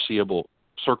foreseeable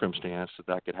circumstance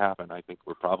that could happen. I think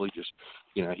we're probably just,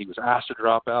 he was asked to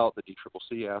drop out. The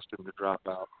DCCC asked him to drop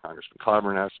out. Congressman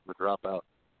Clyburn asked him to drop out.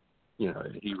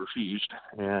 He refused,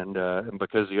 and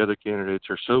because the other candidates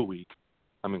are so weak,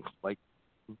 I mean, like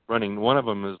one of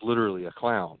them is literally a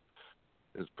clown.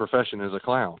 His profession is a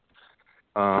clown,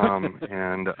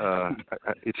 and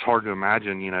it's hard to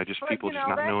imagine, just people just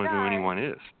not knowing who anyone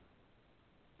is.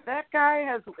 That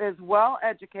guy is well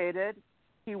educated.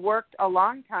 He worked a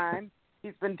long time.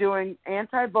 He's been doing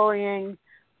anti-bullying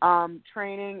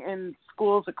training in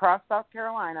schools across South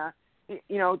Carolina.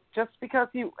 Just because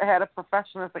he had a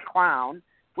profession as a clown,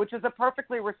 which is a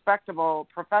perfectly respectable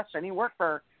profession. He went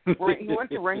to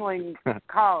Ringling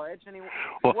College, and he worked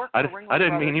for Ringling. I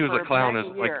didn't mean he was a clown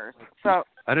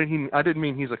I didn't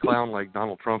mean he's a clown like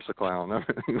Donald Trump's a clown. I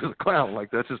mean, he was a clown like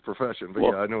that's his profession. But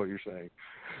yeah, I know what you're saying.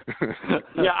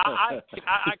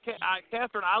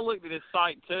 Catherine, I looked at his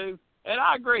site too, and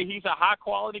I agree he's a high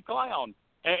quality clown.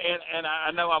 And I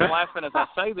know I'm laughing as I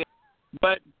say this,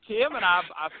 but Tim and I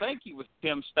think he was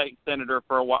Tim's state senator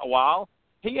for a while.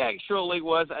 He actually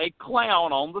was a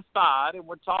clown on the side, and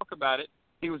we'll talk about it.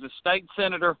 He was a state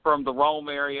senator from the Rome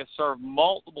area, served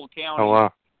multiple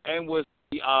counties, and was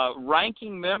the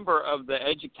ranking member of the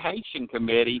education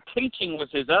committee. Teaching was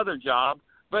his other job,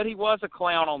 but he was a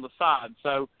clown on the side.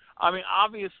 So, I mean,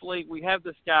 obviously we have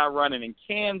this guy running in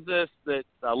Kansas that's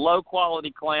a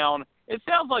low-quality clown. It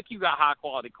sounds like you got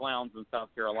high-quality clowns in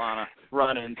South Carolina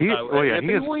running. He's a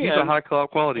high-quality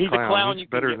clown. He's a clown you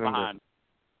can better get than behind.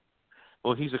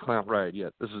 Well, he's a clown, right? Yeah,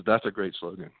 that's a great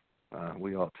slogan.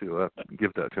 We ought to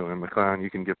give that to him. A clown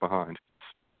you can get behind.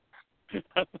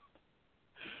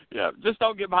 Yeah, just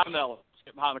don't get behind the elephant.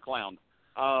 Get behind the clown.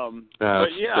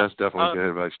 That's definitely good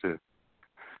advice too.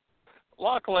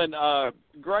 Lachlan,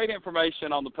 great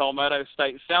information on the Palmetto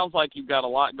State. Sounds like you've got a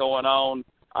lot going on.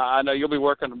 I know you'll be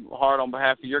working hard on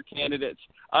behalf of your candidates.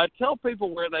 Tell people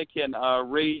where they can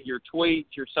read your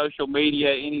tweets, your social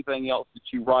media, anything else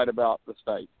that you write about the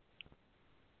state.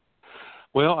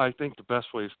 Well, I think the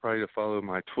best way is probably to follow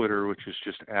my Twitter, which is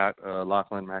just at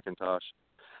Lachlan McIntosh.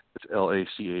 It's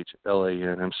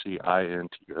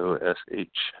LACHLANMCINTOSH.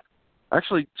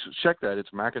 Actually, check that.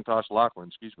 It's McIntosh Lachlan,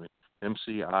 excuse me.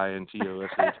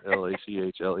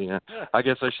 MCINTOSHLACHLEN. I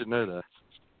guess I should know that.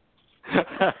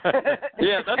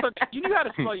 Yeah, that's okay. You knew how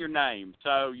to spell your name,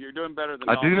 so you're doing better than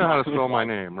I do know how to spell my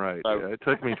name, right. So, it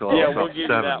took me till I was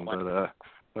 7,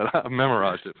 but I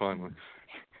memorized it finally.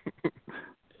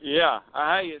 Yeah.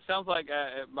 Hey, it sounds like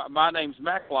my name's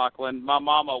McLaughlin. My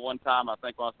mama one time, I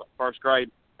think when I was in first grade,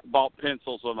 bought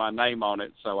pencils with my name on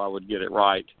it so I would get it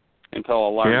right until I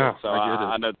learned it. So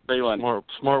I know the feeling.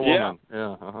 Smart woman.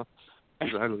 Yeah.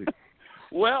 Exactly.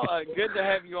 Well, good to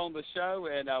have you on the show,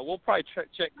 and we'll probably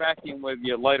check back in with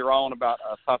you later on about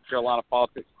South Carolina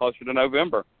politics closer to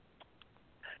November.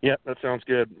 Yeah, that sounds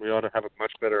good. We ought to have a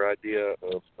much better idea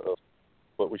of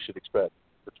what we should expect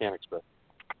or can expect.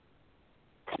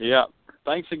 Yeah.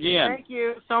 Thanks again. Thank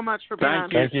you so much for being on.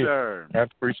 Thank you, sir. I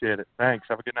appreciate it. Thanks.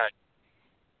 Have a good night.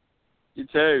 You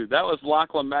too. That was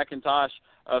Lachlan McIntosh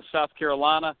of South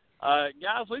Carolina.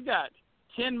 Guys, we've got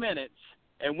 10 minutes,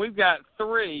 and we've got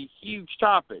 3 huge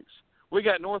topics. We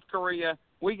got North Korea,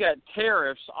 we got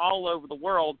tariffs all over the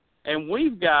world, and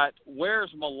we've got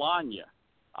where's Melania?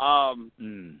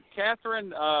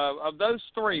 Catherine, of those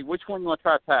 3, which one do you want to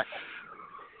try to tackle?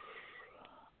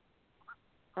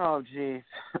 Oh, geez.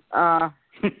 I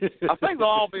think they'll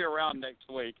all be around next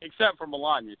week, except for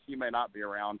Melania. She may not be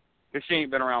around because she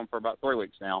ain't been around for about 3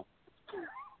 weeks now.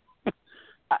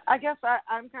 I guess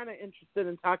I'm kind of interested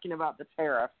in talking about the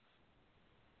tariff.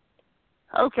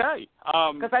 Okay.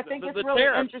 Because I think it's really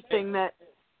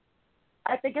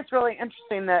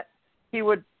interesting that he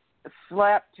would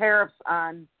slap tariffs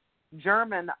on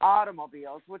German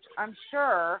automobiles, which I'm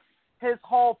sure his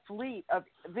whole fleet of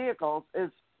vehicles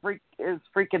is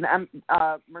freaking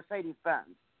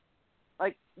Mercedes-Benz.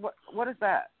 Like, what is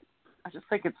that? I just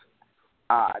think it's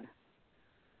odd.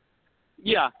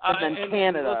 Yeah, and then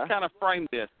Canada. Let's kind of frame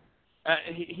this.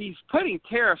 He's putting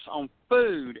tariffs on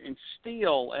food and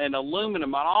steel and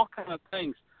aluminum and all kinds of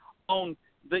things on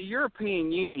the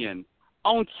European Union,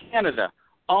 on Canada,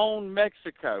 on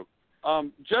Mexico.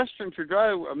 Justin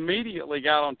Trudeau immediately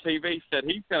got on TV, said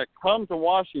he's going to come to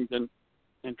Washington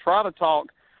and try to talk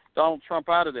Donald Trump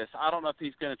out of this. I don't know if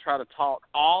he's going to try to talk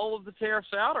all of the tariffs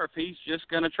out or if he's just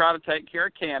going to try to take care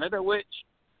of Canada, which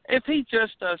if he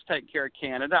just does take care of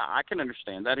Canada, I can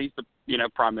understand that. He's the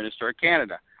Prime Minister of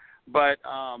Canada. But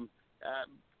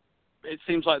it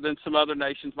seems like then some other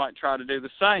nations might try to do the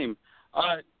same.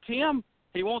 Tim,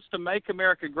 he wants to make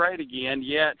America great again,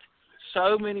 yet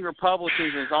so many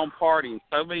Republicans in his own party and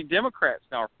so many Democrats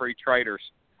now are free traders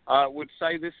would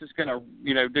say this is going to,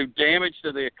 do damage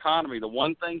to the economy. The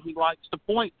one thing he likes to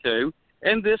point to,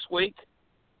 and this week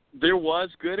there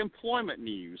was good employment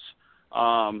news,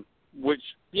 which,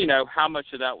 how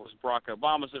much of that was Barack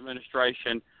Obama's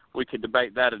administration, we could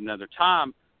debate that at another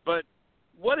time. But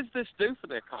what does this do for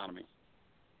the economy?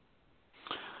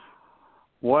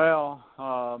 Well,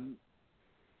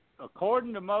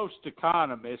 according to most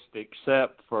economists,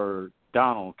 except for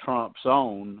Donald Trump's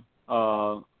own,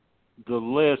 the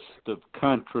list of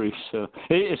countries,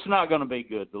 it's not going to be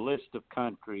good. The list of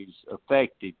countries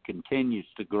affected continues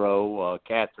to grow.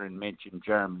 Catherine mentioned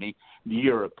Germany, the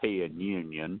European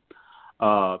Union,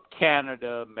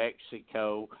 Canada,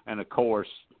 Mexico, and, of course,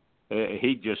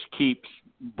 he just keeps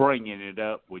bringing it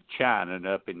up with China and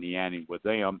up in the ante with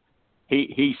them.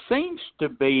 He seems to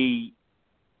be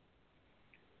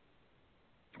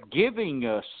giving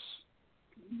us,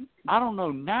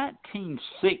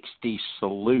 1960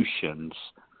 solutions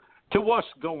to what's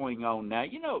going on now.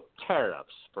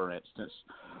 Tariffs, for instance,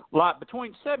 like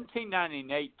between 1790 and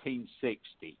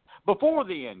 1860, before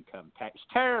the income tax,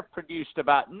 tariff produced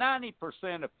about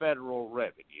 90% of federal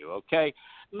revenue, okay?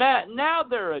 Now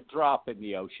they're a drop in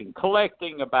the ocean,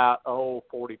 collecting about,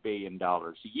 $40 billion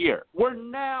a year. We're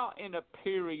now in a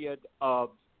period of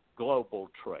global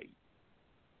trade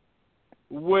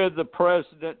with a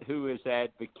president who is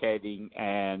advocating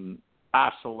an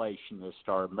isolationist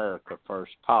or America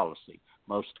First policy.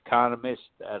 Most economists,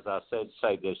 as I said,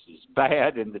 say this is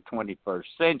bad in the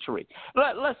 21st century.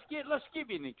 Let's give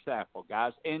you an example,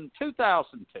 guys. In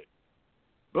 2002,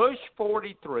 Bush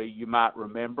 43, you might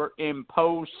remember,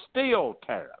 imposed steel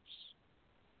tariffs.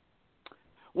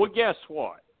 Well, guess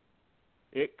what?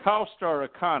 It cost our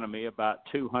economy about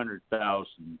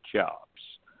 200,000 jobs.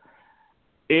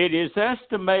 It is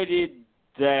estimated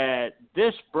that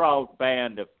this broad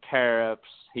band of tariffs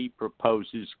he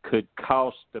proposes could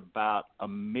cost about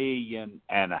 1.5 million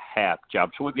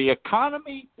jobs. With the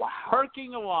economy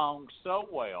perking along so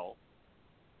well,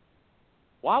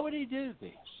 why would he do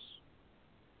this?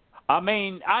 I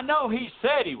know he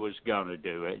said he was going to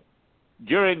do it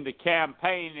during the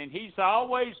campaign, and he's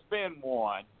always been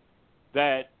one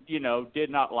that, did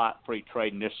not like free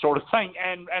trade and this sort of thing.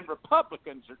 And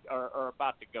Republicans are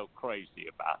about to go crazy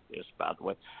about this, by the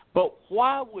way. But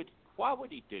why would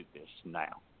he do this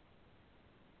now?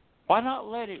 Why not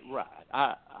let it ride?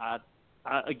 I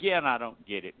don't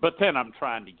get it. But then I'm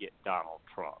trying to get Donald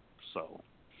Trump. So,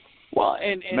 well,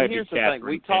 and here's the thing: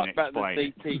 we talked about the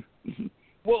ZT.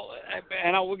 Well,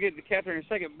 and I will get to Catherine in a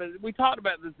second. But we talked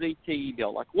about the ZTE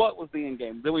deal. Like, what was the end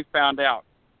game? Then we found out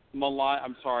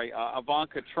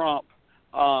Ivanka Trump,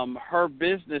 her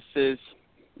businesses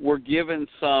were given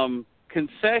some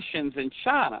concessions in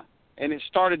China, and it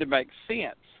started to make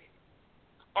sense.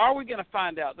 are we going to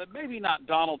find out that maybe not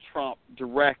Donald Trump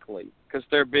directly, because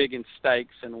they're big in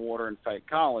steaks and water and fake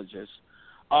colleges,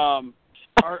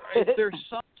 is there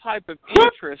some type of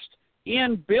interest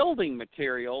in building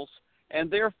materials, and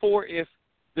therefore if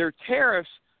there are tariffs,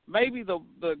 maybe the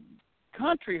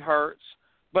country hurts,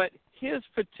 but his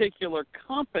particular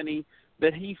company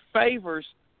that he favors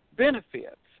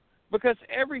benefits, because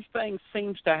everything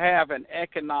seems to have an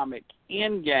economic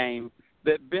end game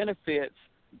that benefits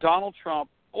Donald Trump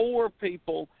or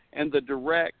people in the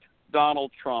direct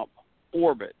Donald Trump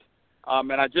orbit.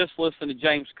 And I just listened to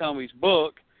James Comey's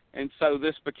book, and so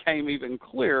this became even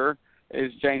clearer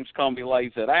as James Comey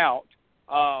lays it out.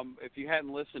 If you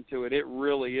hadn't listened to it, it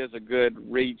really is a good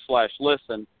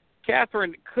read/listen.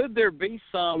 Catherine, could there be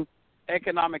some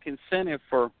economic incentive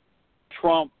for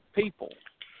Trump people?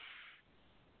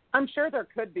 I'm sure there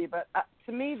could be, but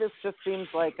to me, this just seems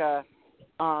like a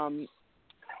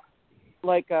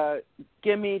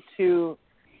gimme to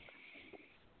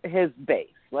his base.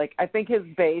 Like, I think his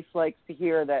base likes to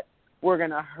hear that we're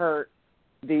going to hurt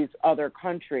these other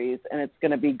countries, and it's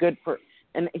going to be good for,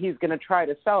 and he's going to try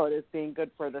to sell it as being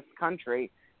good for this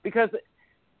country, because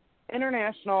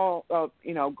international,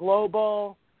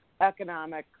 global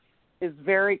economics is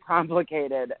very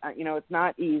complicated. It's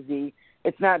not easy.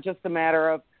 It's not just a matter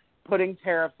of putting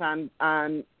tariffs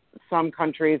on some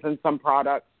countries and some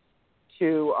products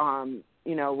to,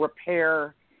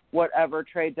 repair whatever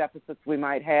trade deficits we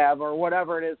might have or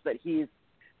whatever it is that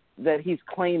he's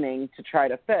claiming to try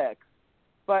to fix.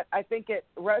 But I think it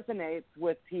resonates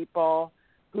with people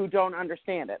who don't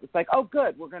understand it. It's like, oh,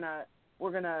 good, we're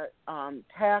gonna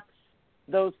tax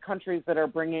those countries that are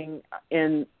bringing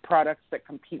in products that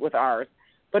compete with ours.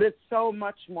 But it's so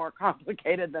much more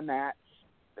complicated than that.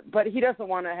 But he doesn't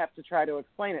want to have to try to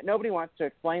explain it. Nobody wants to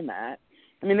explain that.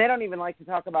 I mean, they don't even like to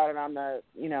talk about it on the,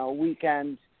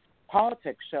 weekend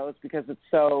politics shows because it's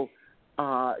so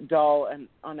dull and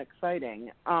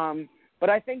unexciting. But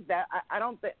I think that,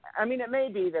 it may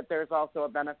be that there's also a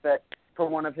benefit for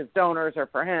one of his donors or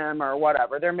for him or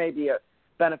whatever. There may be a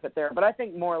benefit there. But I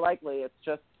think more likely it's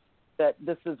just that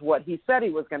this is what he said he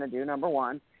was going to do, number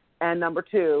one. And number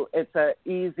two, it's an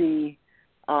easy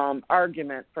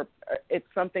argument for, it's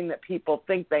something that people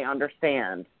think they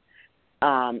understand,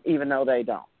 even though they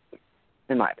don't,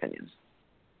 in my opinion.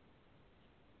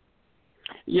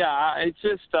 Yeah, it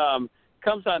just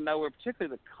comes out of nowhere,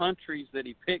 particularly the countries that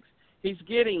he picks. He's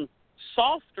getting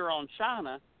softer on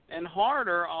China and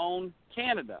harder on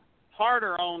Canada,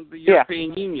 harder on the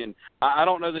European Union. I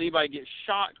don't know that anybody gets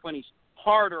shocked when he's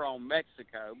harder on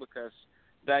Mexico, because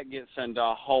that gets into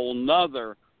a whole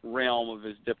nother realm of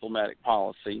his diplomatic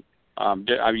policy.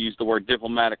 I use the word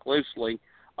diplomatic loosely.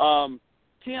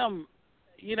 Tim,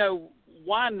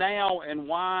 why now and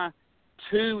why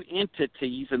two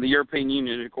entities in the European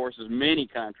Union? Of course, there's many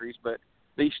countries, but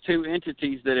these two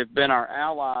entities that have been our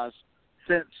allies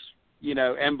since,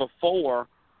 and before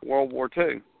World War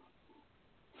II.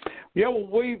 Yeah, well,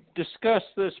 we've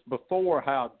discussed this before,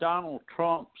 how Donald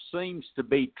Trump seems to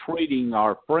be treating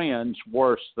our friends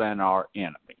worse than our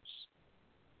enemies.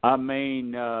 I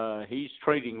mean, he's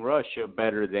treating Russia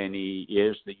better than he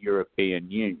is the European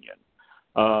Union.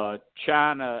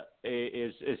 China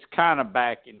is kind of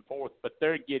back and forth, but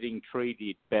they're getting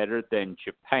treated better than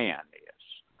Japan is.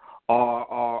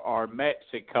 Or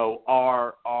Mexico,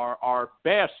 our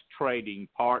best trading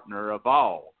partner of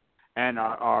all, and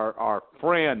our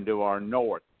friend to our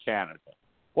north, Canada.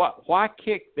 Why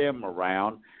kick them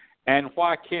around, and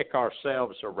why kick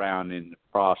ourselves around in the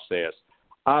process?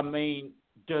 I mean,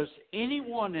 does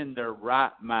anyone in their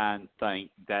right mind think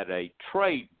that a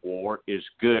trade war is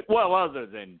good? Well, other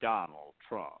than Donald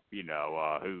Trump,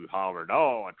 who hollered,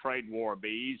 "Oh, a trade war would be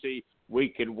easy. We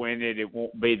could win it. It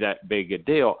won't be that big a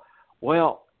deal."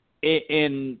 Well,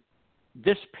 in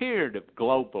this period of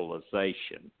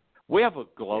globalization, we have a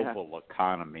global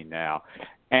economy now.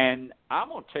 And I'm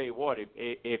going to tell you what,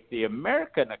 if the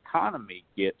American economy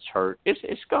gets hurt,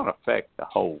 it's going to affect the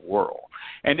whole world.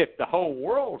 And if the whole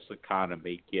world's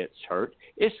economy gets hurt,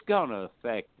 it's going to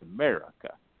affect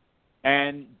America.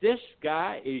 And this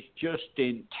guy is just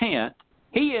intent.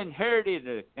 He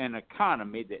inherited an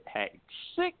economy that had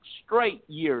 6 straight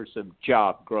years of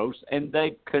job growth, and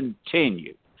they've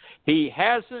continued. He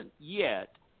hasn't yet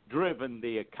driven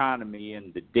the economy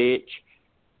in the ditch,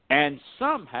 and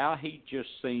somehow he just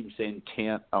seems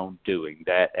intent on doing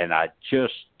that, and I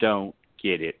just don't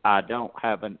get it. I don't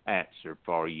have an answer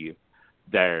for you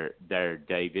there,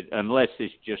 David, unless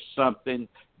it's just something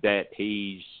that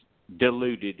he's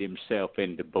deluded himself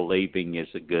into believing is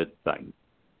a good thing.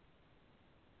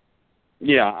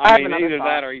 Yeah, I mean, either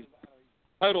that or he's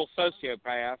a total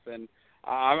sociopath, and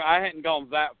I hadn't gone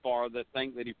that far to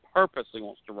think that he purposely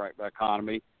wants to wreck the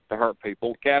economy to hurt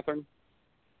people. Catherine?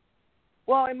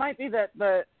 Well, it might be that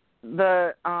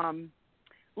the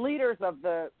leaders of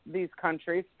these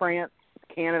countries, France,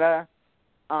 Canada,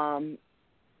 and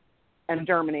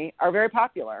Germany, are very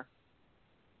popular,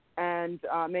 and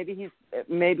maybe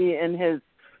in his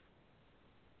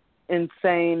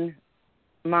insane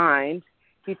mind,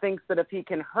 he thinks that if he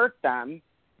can hurt them,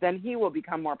 then he will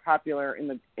become more popular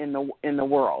in the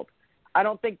world. I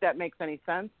don't think that makes any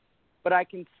sense, but I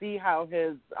can see how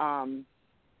his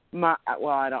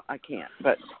I can't,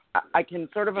 but I can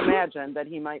sort of imagine that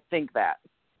he might think that.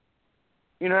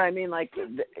 You know what I mean? Like,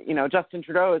 Justin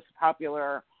Trudeau is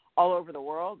popular all over the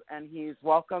world, and he's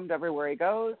welcomed everywhere he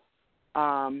goes.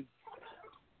 Angela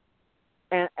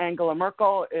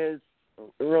Merkel is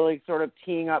really sort of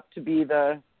teeing up to be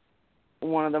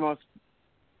one of the most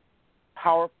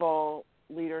powerful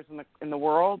leaders in the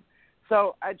world.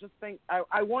 So I just think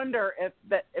I wonder if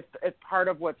part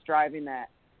of what's driving that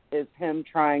is him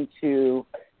trying to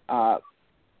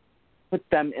put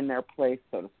them in their place,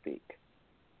 so to speak.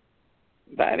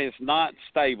 That is not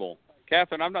stable.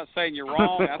 Catherine, I'm not saying you're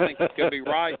wrong. I think you could be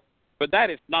right. But that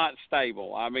is not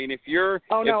stable. I mean, if that's your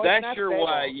stable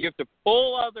way, you have to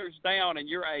pull others down, and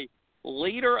you're a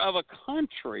leader of a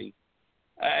country,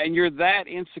 and you're that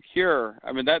insecure.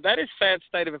 I mean, that is a sad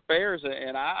state of affairs,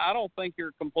 and I don't think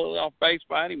you're completely off base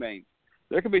by any means.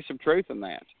 There could be some truth in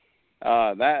that.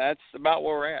 That's about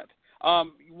where we're at.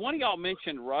 One of y'all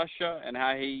mentioned Russia and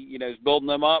how he, is building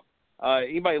them up.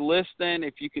 Anybody listening,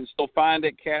 if you can still find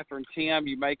it, Catherine, Tim,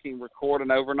 you can record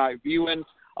an overnight viewing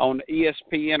on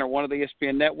ESPN or one of the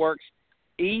ESPN networks.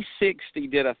 E60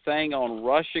 did a thing on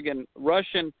Russian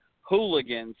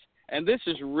hooligans, and this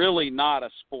is really not a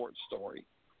sports story.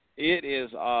 It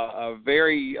is a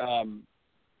very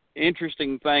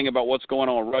interesting thing about what's going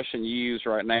on with Russian youths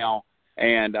right now.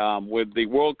 And with the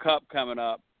World Cup coming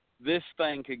up, this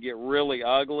thing could get really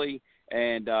ugly.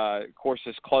 And, of course,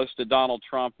 as close to Donald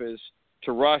Trump as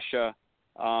to Russia,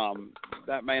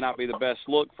 that may not be the best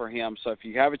look for him. So if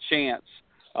you have a chance,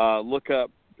 look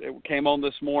up. It came on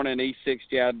this morning,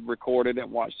 E60. I recorded it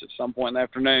and watched it at some point in the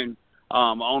afternoon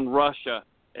on Russia.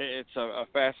 It's a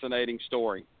fascinating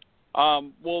story.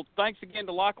 Well, thanks again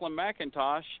to Lachlan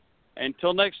McIntosh.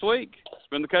 Until next week, it's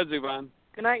been the Kudzu Vine.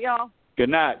 Good night, y'all. Good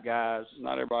night, guys. Good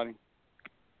night, everybody.